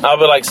 TV. I'll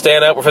be like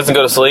stand up, we're fixing to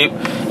go to sleep,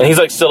 and he's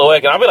like still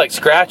awake, and I'll be like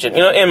scratching,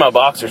 in my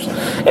boxers,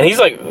 and he's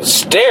like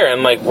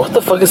staring, like, what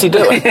the fuck is he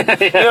doing?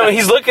 Yeah.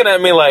 He's looking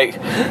at me like,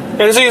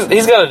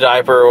 he's got a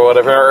diaper or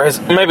whatever, or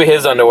maybe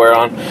his underwear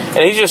on,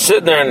 and he's just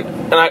sitting there,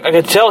 and I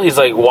could tell he's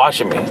like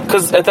watching me,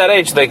 because at that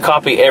age they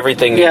copy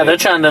everything. Yeah, they're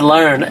trying to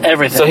learn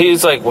everything. So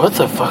he's like, what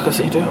the fuck is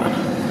he doing?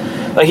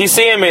 Like, he's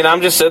seeing me, and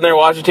I'm just sitting there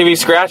watching TV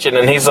scratching,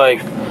 and he's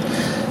like,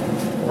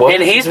 what?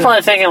 And he's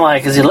probably thinking,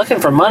 like, is he looking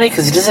for money?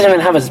 Because he doesn't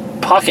even have his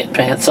pocket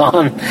pants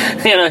on.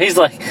 He's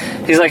like,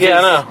 yeah,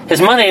 I know.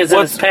 His money is in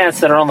his pants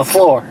that are on the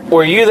floor.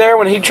 Were you there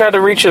when he tried to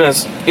reach in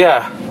his...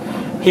 Yeah.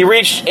 He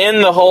reached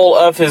in the hole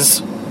of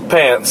his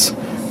pants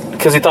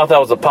because he thought that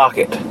was a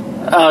pocket.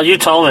 Oh, you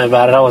told me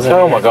about it. I wasn't.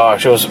 Oh, my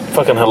gosh. It was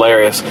fucking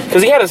hilarious.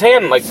 Because he had his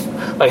hand, like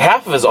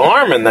half of his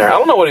arm in there. I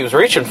don't know what he was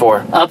reaching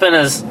for. Up in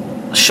his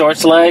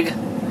shorts leg?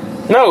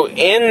 No,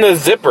 in the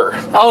zipper.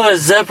 Oh, the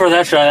zipper.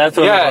 That's right. That's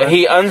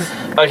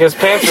what his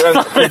pants are...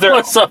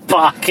 What's a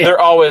pocket? They're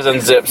always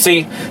unzipped.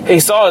 See,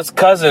 he saw his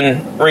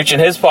cousin reach in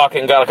his pocket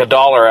and got like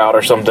 $1 out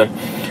or something.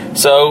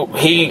 So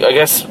he, I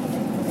guess,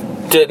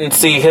 didn't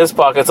see his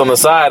pockets on the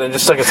side and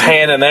just stuck his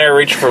hand in there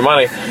reaching for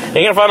money. You ain't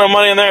gonna find no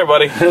money in there,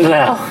 buddy.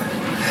 No.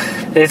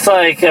 It's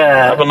like...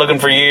 I've been looking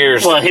for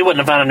years. Well, he wouldn't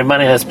have found any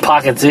money in his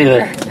pockets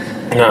either.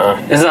 No.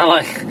 It's not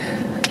like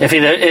if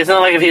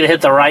he'd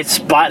hit the right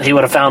spot, he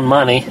would have found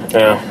money.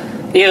 Yeah.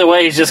 Either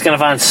way, he's just going to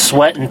find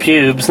sweat and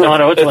pubes, no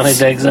matter which one he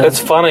digs in. It's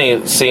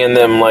funny seeing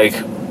them, like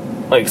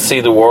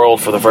see the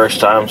world for the first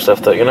time,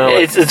 stuff that,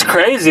 It's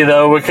crazy,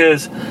 though,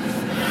 because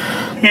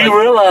you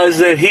realize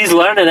that he's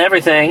learning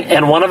everything,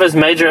 and one of his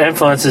major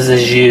influences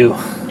is you.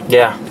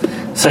 Yeah.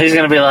 So he's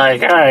going to be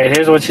like, all right,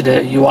 here's what you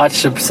do. You watch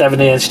some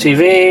 70-inch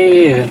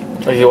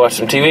TV. You watch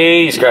some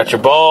TV, you scratch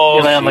your balls,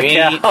 you lay on the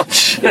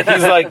couch.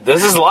 He's like,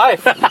 this is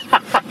life.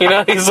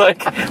 He's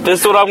like, this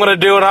is what I'm going to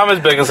do when I'm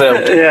as big as him.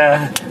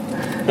 Yeah.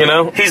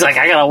 He's like,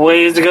 I got a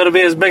ways to go to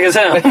be as big as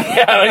him.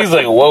 Yeah, he's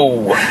like,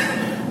 whoa.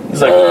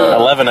 He's like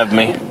 11 of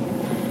me.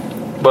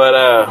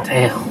 But,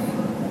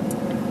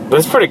 damn. But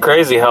it's pretty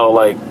crazy how,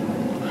 like,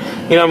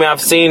 I've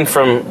seen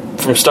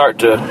from start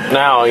to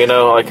now,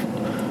 like,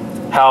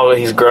 how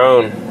he's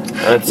grown.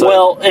 And it's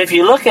if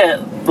you look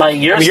at,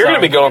 like, your son... You're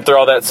going to be going through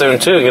all that soon,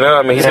 too, he's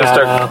going to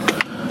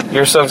start...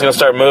 Your son's going to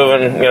start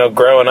moving,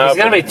 growing up. He's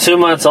going to be 2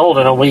 months old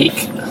in a week.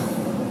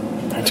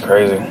 That's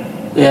crazy.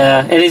 Yeah,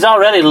 and he's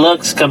already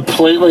looks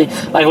completely...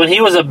 Like, when he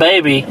was a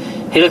baby,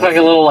 he looked like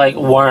a little, like,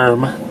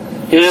 worm.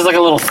 He was just like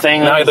a little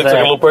thing. Now he looks like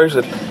a little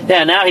person.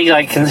 Yeah, now he,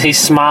 like, he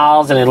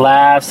smiles and he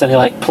laughs and he,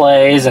 like,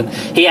 plays and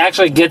he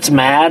actually gets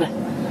mad.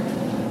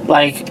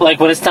 Like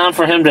when it's time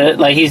for him to...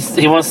 Like,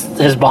 he wants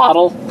his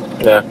bottle.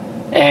 Yeah.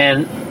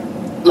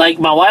 And, like,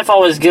 my wife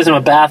always gives him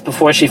a bath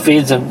before she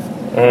feeds him.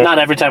 Mm. Not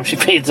every time she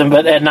feeds him,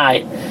 but at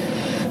night.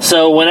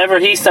 So whenever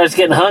he starts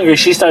getting hungry,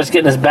 she starts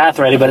getting his bath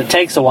ready, but it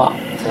takes a while.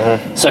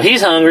 Mm-hmm. So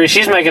he's hungry,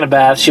 she's making a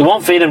bath, she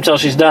won't feed him till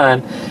she's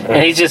done,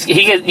 and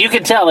you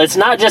can tell it's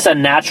not just a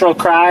natural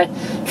cry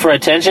for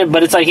attention,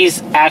 but it's like he's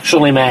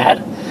actually mad.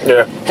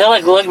 Yeah. He'll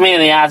like look me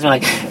in the eyes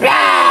and be like,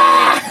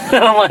 "Ah!"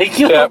 And I'm like,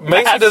 yeah,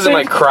 Macy doesn't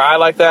like cry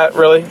like that,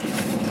 really.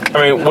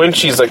 I mean, when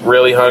she's like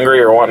really hungry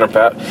or wanting her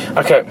pat,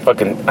 I can't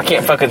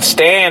fucking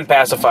stand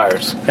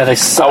pacifiers. Yeah, they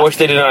suck. I wish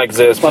they did not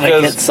exist. Well, they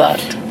get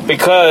sucked.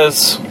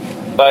 Because,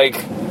 like,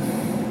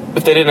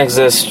 if they didn't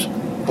exist,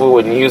 we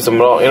wouldn't use them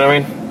at all. You know what I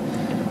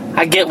mean?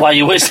 I get why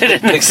you wish it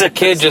didn't exist. The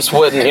kid just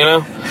wouldn't,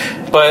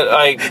 But,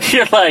 like...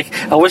 You're like,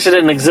 I wish it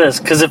didn't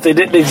exist, because if they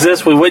didn't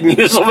exist, we wouldn't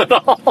use them at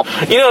all.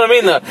 You know what I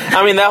mean, though?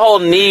 I mean, that whole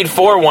need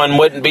for one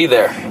wouldn't be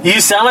there.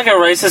 You sound like a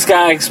racist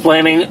guy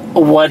explaining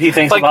what he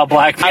thinks about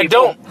black people. I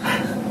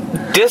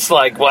don't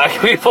dislike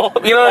black people.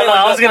 You know what I mean?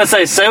 I was going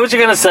to say what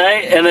you're going to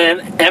say, and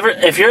then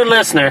if you're a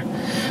listener...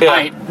 Yeah.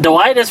 Right,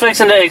 Dwight is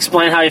fixing to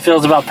explain how he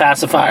feels about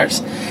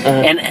pacifiers. Mm-hmm.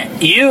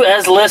 And you,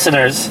 as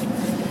listeners,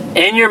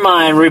 in your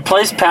mind,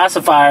 replace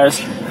pacifiers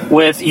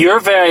with your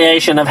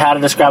variation of how to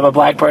describe a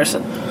black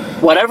person.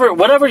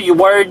 Whatever your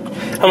word...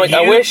 I'm like,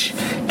 I wish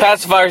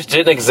pacifiers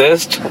didn't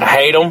exist. I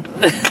hate them.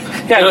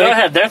 Yeah, go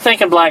ahead. They're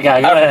thinking black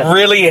guy. Go ahead. I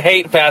really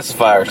hate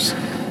pacifiers.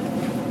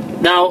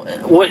 Now,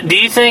 don't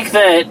you think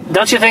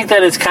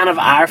that it's kind of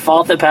our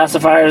fault that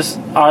pacifiers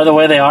are the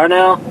way they are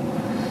now?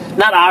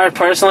 Not ours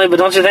personally, but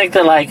don't you think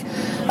that, like,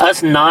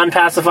 us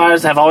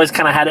non-pacifiers have always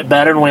kind of had it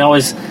better and we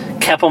always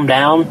kept them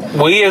down?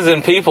 We, as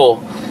in people,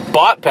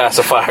 bought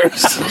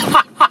pacifiers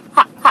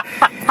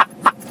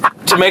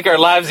to make our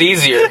lives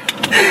easier.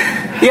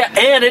 Yeah,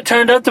 and it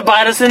turned out to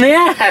bite us in the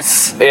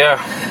ass. Yeah.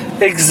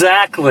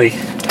 Exactly.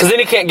 Because then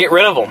you can't get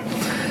rid of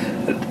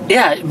them.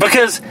 Yeah,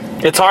 because...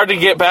 It's hard to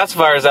get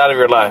pacifiers out of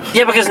your life.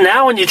 Yeah, because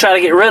now when you try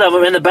to get rid of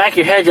them, in the back of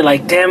your head, you're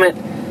like, damn it,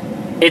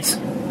 it's...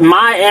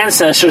 my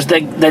ancestors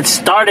that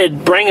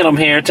started bringing them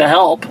here to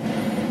help.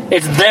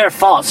 It's their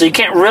fault. So you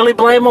can't really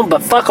blame them,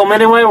 but fuck them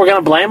anyway. We're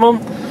going to blame them.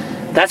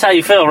 That's how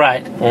you feel,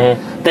 right?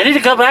 Mm-hmm. They need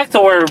to go back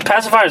to where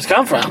pacifiers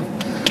come from.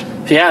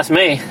 If you ask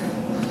me,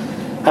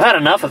 I've had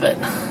enough of it.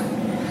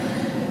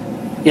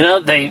 You know,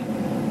 they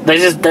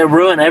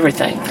ruin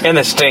everything. And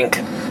they stink.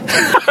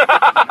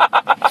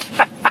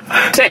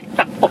 Damn.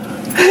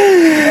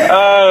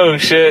 Oh,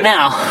 shit.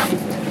 Now,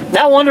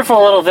 that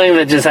wonderful little thing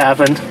that just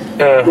happened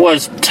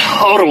was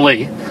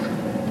totally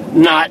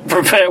not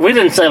prepared. We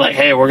didn't say, like,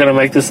 hey, we're going to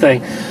make this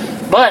thing.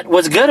 But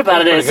what's good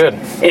about it is,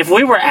 if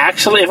we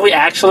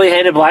actually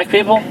hated black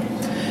people,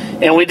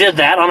 and we did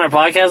that on our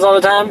podcast all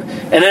the time,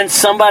 and then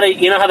somebody,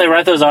 you know how they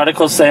write those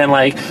articles saying,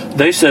 like,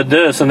 they said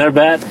this and they're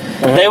bad?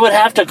 Mm-hmm. They would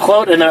have to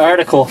quote in their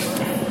article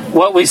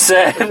what we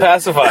said.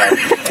 Pacifier.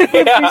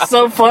 It'd be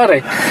so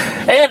funny.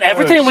 And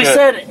everything we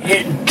said,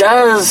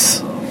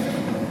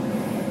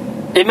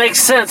 it makes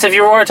sense if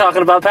you were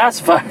talking about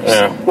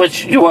pacifiers,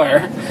 which you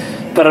were.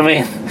 But I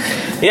mean...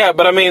 Yeah,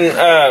 but I mean...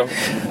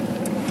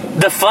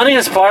 the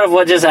funniest part of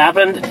what just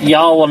happened,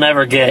 y'all will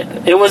never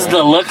get. It was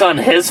the look on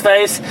his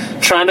face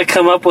trying to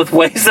come up with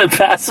ways that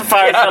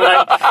pacifiers are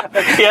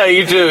like... Yeah,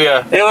 you do,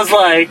 yeah. It was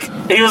like...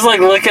 He was like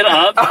looking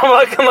up.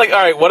 I'm like,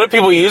 all right, what do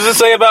people used to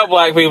say about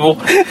black people?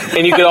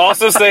 And you could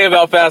also say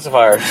about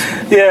pacifiers.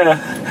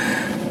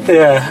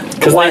 Yeah.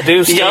 Because they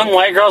do stink. Young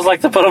white girls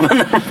like to put them in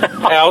their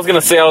mouth. Yeah, I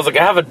was like,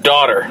 I have a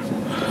daughter.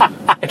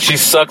 And she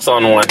sucks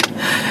on one.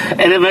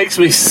 And it makes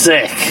me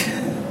sick.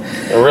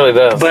 It really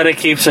does. But it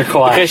keeps her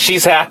quiet. Because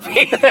she's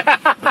happy.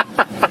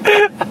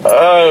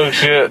 Oh,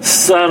 shit.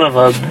 Son of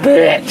a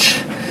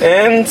bitch.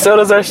 And so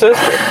does our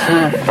sister.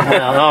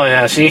 Oh,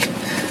 yeah. She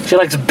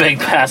likes big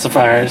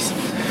pacifiers.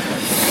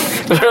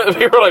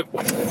 We were like,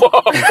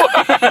 whoa.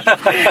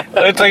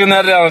 They're taking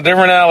that down a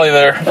different alley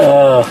there.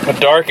 A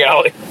dark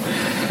alley.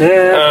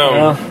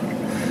 Yeah.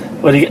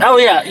 Oh,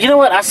 yeah. You know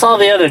what? I saw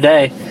the other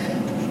day.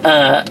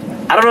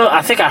 I don't know.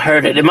 I think I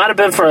heard it. It might have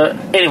been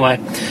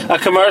a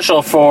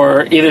commercial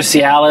for either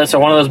Cialis or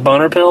one of those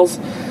boner pills.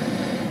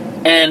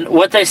 And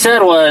what they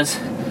said was,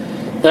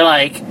 they're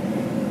like,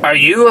 are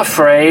you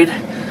afraid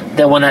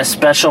that when that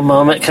special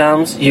moment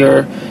comes,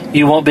 you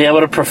won't be able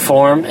to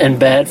perform in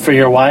bed for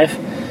your wife?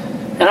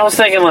 And I was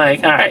thinking,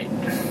 like, all right.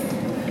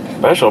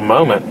 Special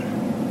moment?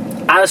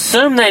 I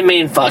assume they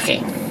mean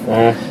fucking.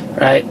 Mm-hmm.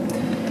 Right?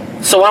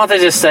 So why don't they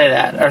just say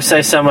that? Or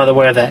say some other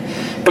way of that?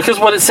 Because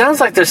what it sounds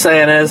like they're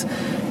saying is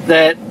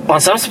that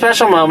on some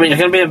special moment, you're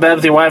going to be in bed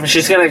with your wife and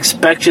she's going to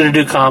expect you to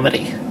do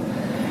comedy.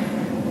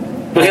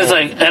 Because,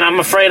 and I'm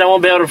afraid I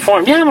won't be able to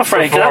perform. Yeah, I'm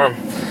afraid.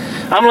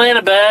 I'm laying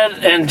in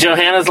bed and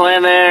Johanna's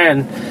laying there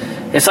and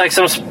it's like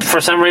for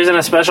some reason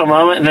a special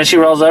moment, and then she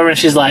rolls over and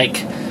she's like,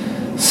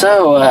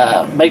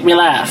 so, make me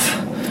laugh.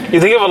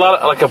 You think of a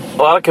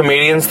lot of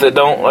comedians that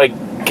don't,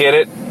 like, get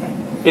it?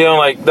 You know,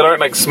 like, that aren't,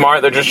 like,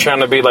 smart. They're just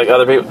trying to be like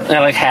other people.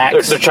 They're like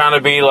hacks. They're trying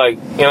to be like,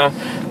 you know,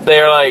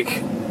 they're like,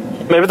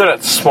 maybe they're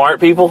not smart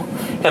people,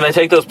 and they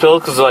take those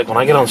pills because they're like, when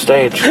I get on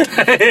stage,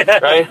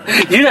 right?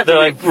 You have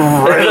to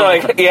they're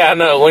like, yeah,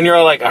 no. When you're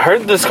all like, I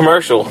heard this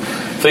commercial,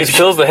 so these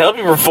pills to help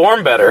you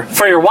perform better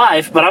for your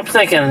wife, but I'm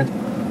thinking,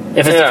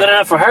 if it's good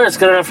enough for her, it's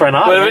good enough for an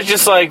audience. But if it's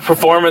just like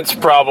performance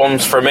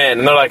problems for men,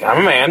 and they're like,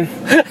 I'm a man,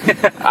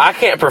 I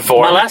can't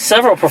perform. My last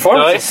several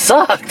performances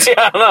sucked.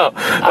 Yeah, I know.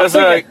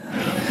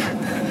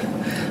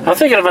 I'm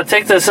thinking if I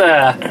take this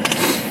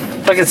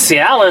fucking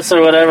Cialis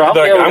or whatever,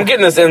 I'm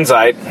getting this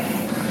insight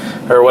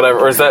or whatever.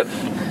 Or is that?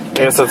 I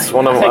guess that's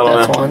one of them.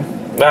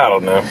 I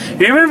don't know.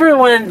 You remember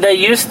when there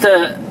used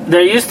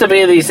to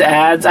be these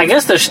ads? I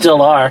guess there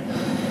still are.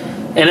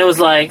 And it was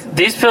like,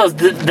 these pills,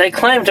 they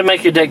claim to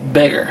make your dick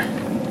bigger.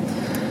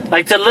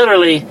 Like, to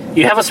literally,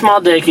 you have a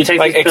small dick, you take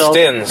like these pills,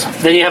 extends.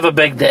 then you have a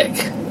big dick.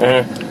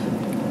 Mm-hmm.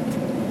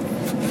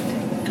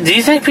 Do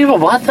you think people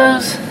bought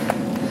those?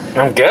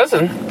 I'm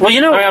guessing. Well, you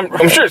know... I mean,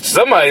 I'm sure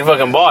somebody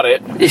fucking bought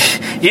it.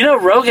 You know,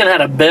 Rogan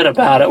had a bit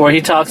about it where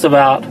he talks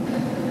about,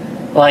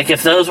 like,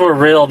 if those were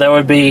real, there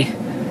would be...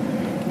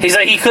 He's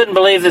like, he couldn't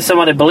believe that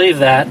somebody believed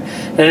that.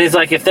 And he's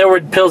like, if there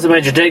were pills that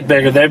made your dick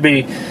bigger, there'd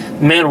be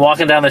men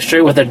walking down the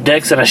street with their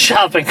dicks in a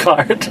shopping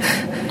cart.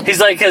 He's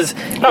like, because...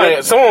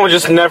 someone would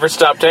just never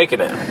stop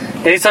taking it.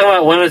 And he's talking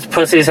about women's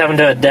pussies having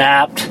to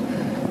adapt,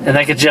 and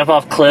they could jump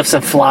off cliffs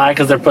and fly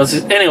because their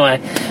pussies...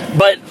 Anyway,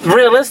 but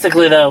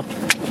realistically, though,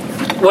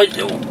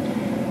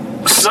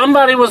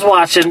 somebody was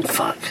watching,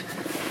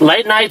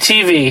 late night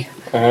TV,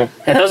 and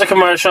there was a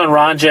commercial and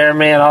Ron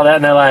Jeremy and all that,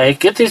 and they're like,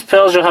 get these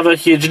pills, you'll have a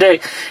huge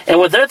dick. And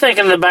what they're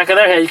thinking in the back of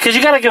their head, because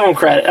you got to give them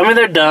credit. I mean,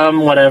 they're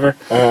dumb, whatever.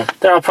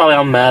 They're all probably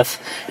on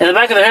meth. In the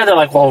back of their head, they're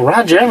like, well,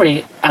 Ron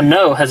Jeremy, I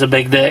know, has a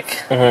big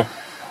dick.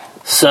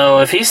 So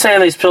if he's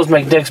saying these pills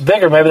make dicks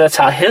bigger, maybe that's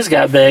how his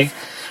got big.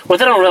 What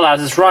they don't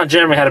realize is Ron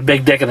Jeremy had a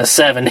big dick in the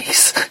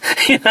 70s.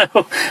 You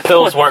know?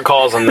 Pills weren't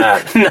causing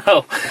that.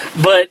 No.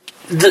 But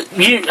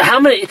how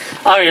many...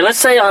 All right, let's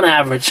say on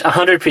average,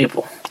 100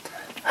 people.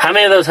 How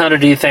many of those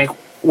 100 do you think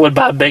would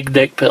buy big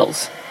dick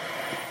pills?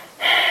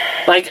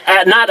 Like,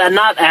 not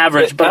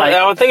average, but like...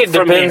 I would think it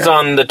depends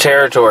on the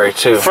territory,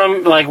 too.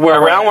 From, like,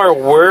 around where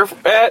we're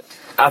at,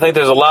 I think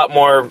there's a lot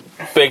more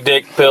big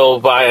dick pill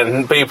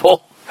buying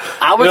people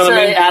I would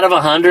say out of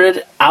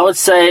 100, I would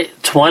say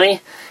 20.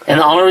 And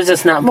the only reason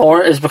it's not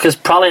more is because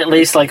probably at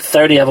least like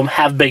 30 of them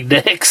have big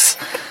dicks.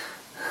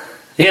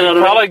 You know what I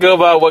mean? Probably go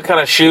by what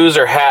kind of shoes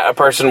or hat a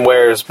person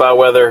wears, by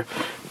whether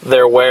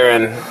they're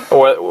wearing,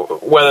 or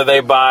whether they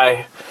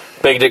buy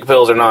big dick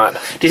pills or not.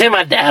 Do you think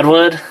my dad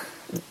would?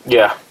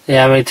 Yeah.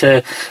 Yeah, me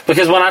too.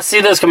 Because when I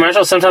see those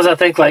commercials, sometimes I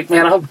think, like,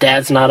 man, I hope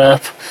Dad's not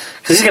up.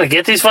 Because he's going to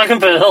get these fucking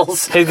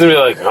pills. He's going to be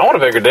like, I want a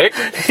bigger dick.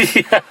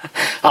 Yeah.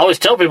 I always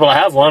tell people I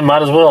have one.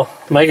 Might as well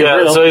make it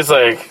real. So he's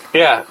like,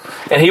 yeah.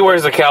 And he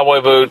wears a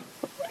cowboy boot.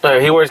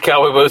 He wears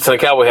cowboy boots and a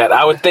cowboy hat.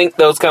 I would think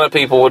those kind of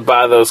people would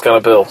buy those kind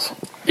of pills.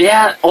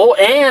 Yeah. Oh,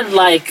 and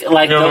like you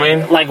know what I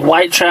mean? Like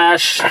white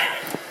trash.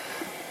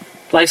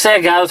 Like, say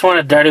a guy that's wearing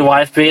a dirty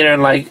wife beater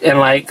and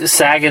like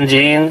sagging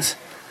jeans.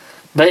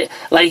 But,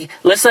 like,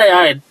 let's say,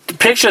 all right,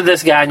 picture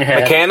this guy in your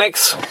head.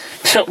 Mechanics.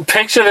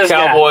 Picture this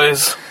guy.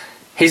 Cowboys.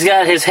 He's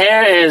got, his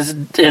hair is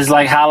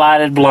like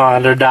highlighted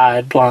blonde or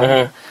dyed blonde.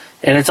 Mm-hmm.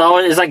 And it's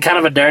like kind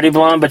of a dirty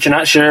blonde, but you're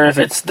not sure if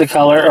it's the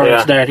color or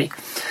it's dirty.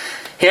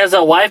 He has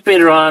a wife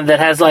beater on that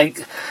has,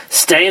 like,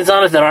 stains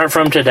on it that aren't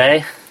from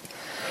today.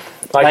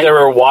 Like they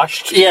were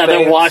washed? Yeah, stains?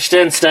 they're washed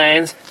in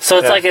stains. So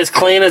it's like as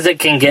clean as it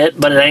can get,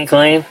 but it ain't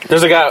clean.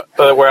 There's a guy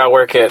where I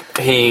work at.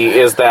 He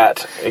is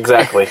that,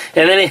 exactly.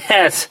 And then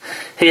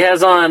he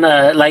has on,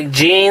 like,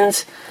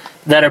 jeans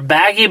that are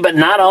baggy, but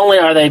not only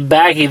are they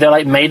baggy, they're,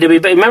 like, made to be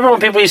baggy. Remember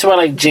when people used to wear,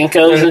 like,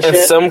 Jinkos and shit?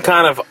 And some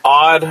kind of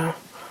odd,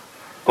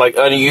 like,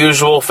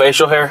 unusual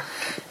facial hair.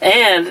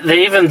 And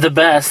even the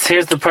best,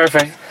 here's the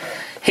perfect.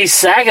 He's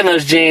sagging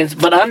those jeans,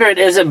 but under it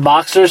isn't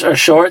boxers or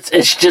shorts.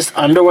 It's just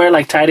underwear,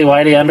 like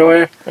tighty-whitey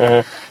underwear.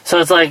 Mm-hmm. So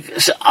it's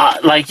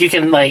like you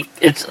can, like,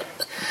 it's...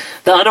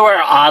 The underwear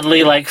are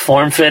oddly, like,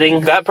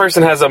 form-fitting. That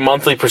person has a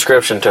monthly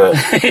prescription to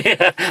it.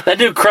 Yeah, that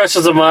dude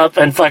crushes them up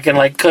and fucking,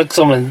 like, cooks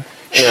them and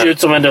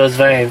shoots them into his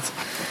veins.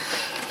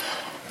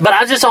 But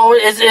I just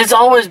always... It's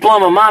always blown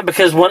my mind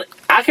because when...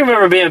 I can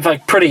remember being,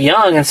 like, pretty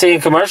young and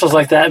seeing commercials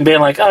like that and being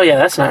like, oh, yeah,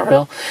 that's not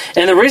real.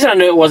 And the reason I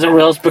knew it wasn't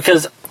real is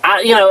because...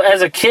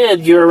 as a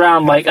kid, you're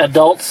around, like,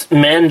 adults,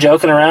 men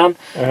joking around,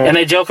 and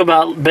they joke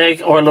about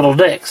big or little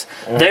dicks.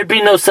 There'd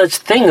be no such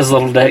thing as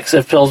little dicks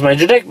if pills made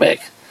your dick big.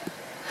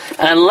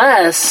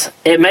 Unless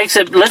it makes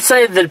it... Let's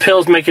say that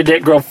pills make your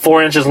dick grow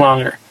 4 inches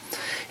longer.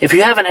 If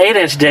you have an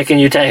 8-inch dick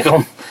and you take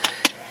them,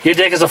 your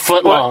dick is a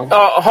foot long.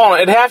 Hold on.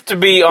 It'd have to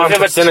be on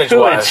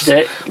percentage-wise.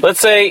 Let's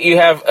say you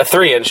have a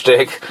 3-inch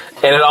dick,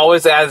 and it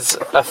always adds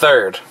a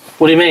third.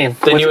 What do you mean?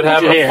 Then you would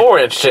have a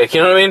 4-inch dick.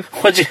 You know what I mean?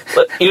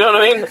 You know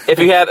what I mean? If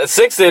you had a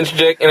 6-inch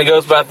dick and it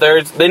goes by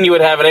thirds, then you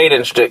would have an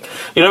 8-inch dick.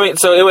 You know what I mean?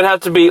 So it would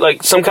have to be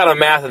like some kind of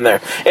math in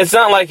there. It's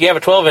not like you have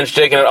a 12-inch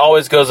dick and it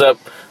always goes up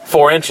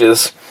 4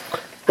 inches.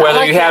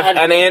 Whether you have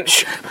an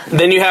inch,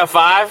 then you have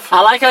 5.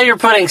 I like how you're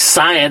putting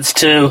science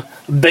to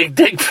big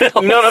dick pills.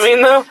 You know what I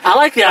mean, though? I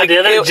like the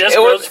idea that it just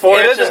grows 4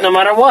 inches no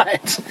matter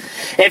what.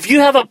 If you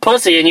have a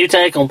pussy and you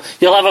take them,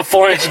 you'll have a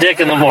 4-inch dick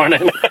in the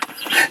morning.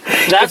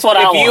 That's what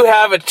I want. If you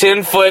have a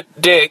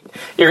 10-foot dick,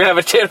 you're going to have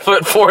a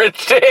 10-foot,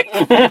 4-inch dick.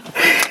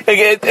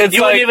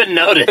 You wouldn't even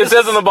notice. It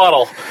says on the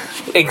bottle,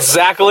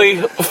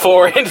 exactly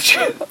 4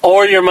 inches.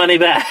 Or your money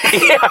back.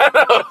 Yeah, I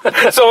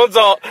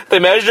know. They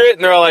measure it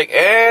and they're all like,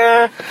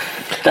 eh.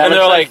 And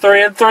they're like 3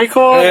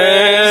 3/4.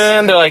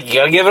 And they're like, you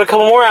got to give it a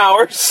couple more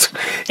hours.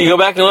 You go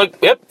back and look,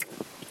 yep,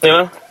 you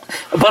know.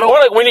 But or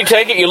like when you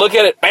take it, you look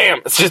at it,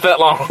 bam, it's just that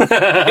long. You know what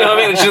I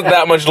mean? It's just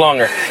that much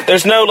longer.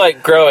 There's no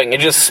like growing. It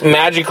just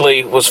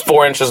magically was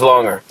 4 inches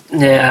longer.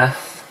 Yeah.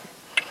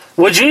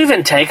 Would you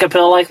even take a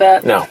pill like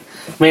that? No.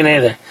 Me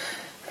neither.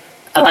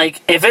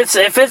 Like if it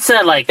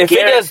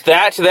does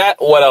that to that,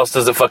 what else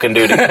does it fucking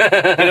do to you?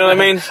 You know what I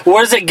mean?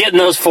 Where's it getting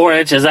those 4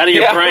 inches out of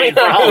your brain?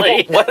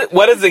 Probably.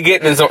 What is it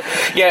getting?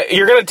 Yeah,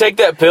 you're gonna take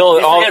that pill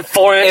and all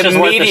 4 inches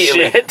worth of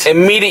shit.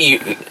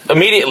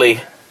 Immediately,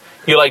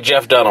 you're like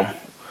Jeff Dunham.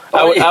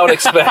 I would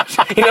expect.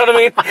 You know what I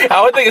mean?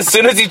 I would think as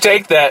soon as you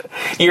take that,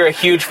 you're a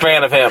huge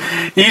fan of him.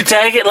 You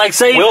take it like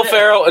say Will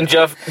Ferrell and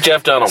Jeff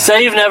Dunham.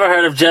 Say you've never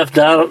heard of Jeff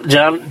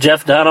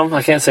Dunham.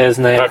 I can't say his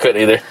name. I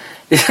couldn't either.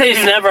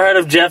 You've never heard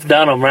of Jeff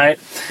Dunham, right?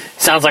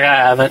 Sounds like I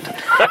haven't.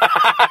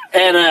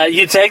 And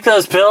you take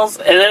those pills,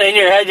 and then in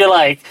your head you're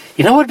like,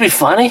 you know what would be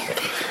funny?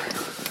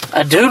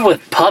 A dude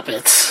with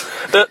puppets.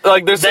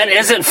 That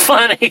isn't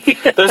funny.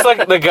 There's like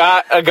a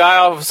guy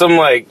off some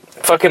like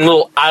fucking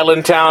little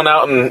island town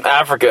out in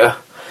Africa,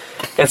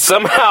 and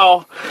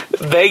somehow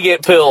they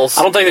get pills.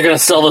 I don't think they're gonna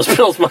sell those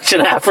pills much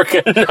in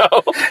Africa. No,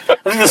 I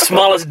think the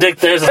smallest dick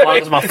there's as long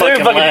as my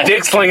fucking leg.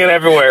 Dick slinging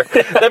everywhere.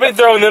 They've been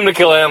throwing them to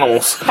kill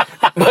animals,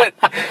 but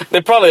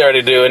they probably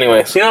already do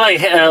anyways. You know,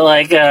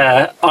 like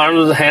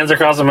arms, hands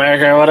across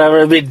America or whatever.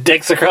 It'd be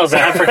dicks across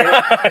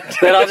Africa.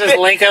 They'd all just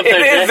link up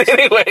their dicks.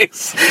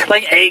 Anyways.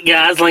 Like 8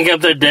 guys link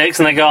up their dicks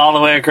and they go all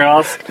the way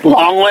across,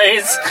 long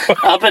ways,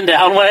 up and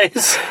down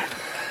ways.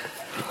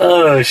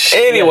 Oh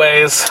shit.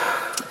 Anyways,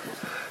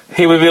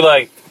 he would be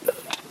like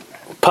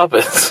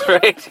puppets,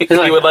 right? He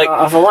would like.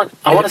 I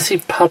want to see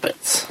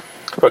puppets.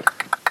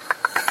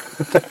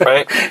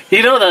 Right?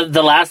 You know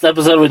the last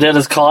episode we did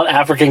is called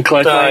African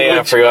Click. Oh yeah,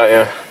 I forgot.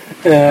 Yeah.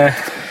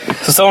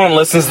 So someone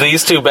listens to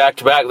these two back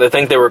to back, they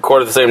think they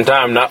record at the same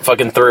time, not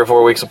fucking 3 or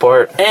 4 weeks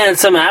apart. And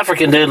some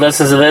African dude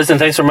listens to this and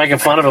thinks we're making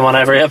fun of him on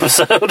every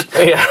episode.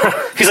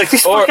 Yeah. He's like,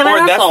 these Or fucking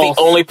assholes. that's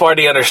the only part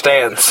he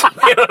understands.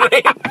 You know what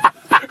I mean?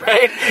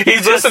 Right?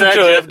 He's just listening said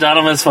to Jeff it.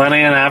 Dunham is funny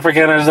in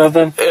African or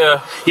something.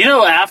 Yeah. You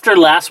know, after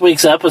last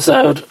week's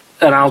episode,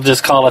 and I'll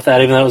just call it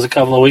that even though it was a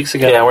couple of weeks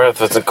ago. Yeah, we're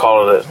going to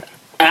call it.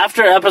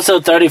 After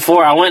episode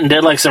 34, I went and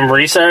did like some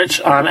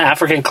research on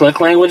African click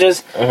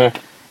languages. Mm-hmm.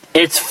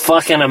 It's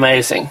fucking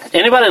amazing.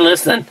 Anybody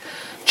listening,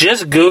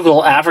 just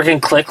Google African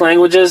click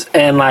languages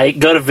and like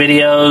go to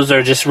videos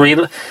or just read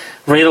a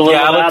little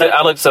about it.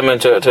 I looked some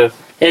into it too.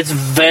 It's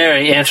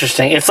very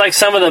interesting. It's like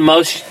some of the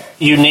most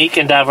unique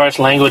and diverse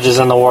languages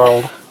in the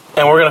world.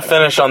 And we're going to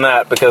finish on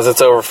that because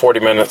it's over 40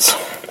 minutes.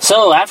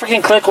 So,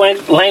 African click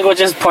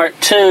languages part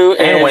 2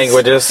 And is...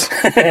 languages.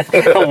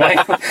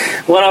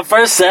 When I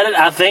first said it,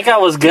 I think I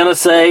was going to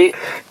say...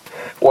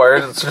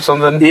 Words or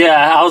something.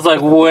 Yeah, I was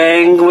like,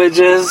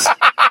 languages.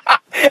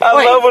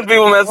 I love when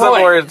people mess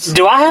up words.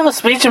 Do I have a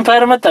speech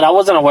impediment that I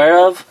wasn't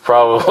aware of?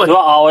 Probably. Do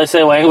I always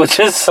say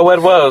languages? How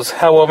it was.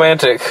 How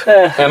romantic.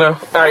 You know?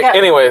 Alright,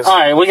 anyways.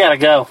 Alright, we gotta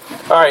go.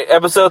 Alright,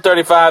 episode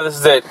 35. This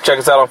is it. Check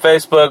us out on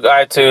Facebook,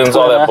 iTunes,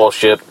 all that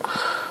bullshit.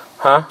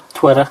 Huh?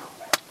 Twitter.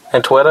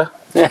 And Twitter?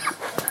 Yeah.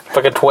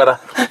 Fucking Twitter.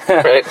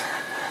 Right?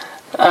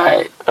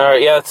 Alright.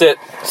 Alright, yeah, that's it.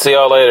 See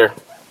y'all later.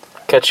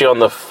 Catch you on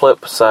the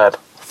flip side.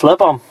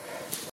 Flip 'em.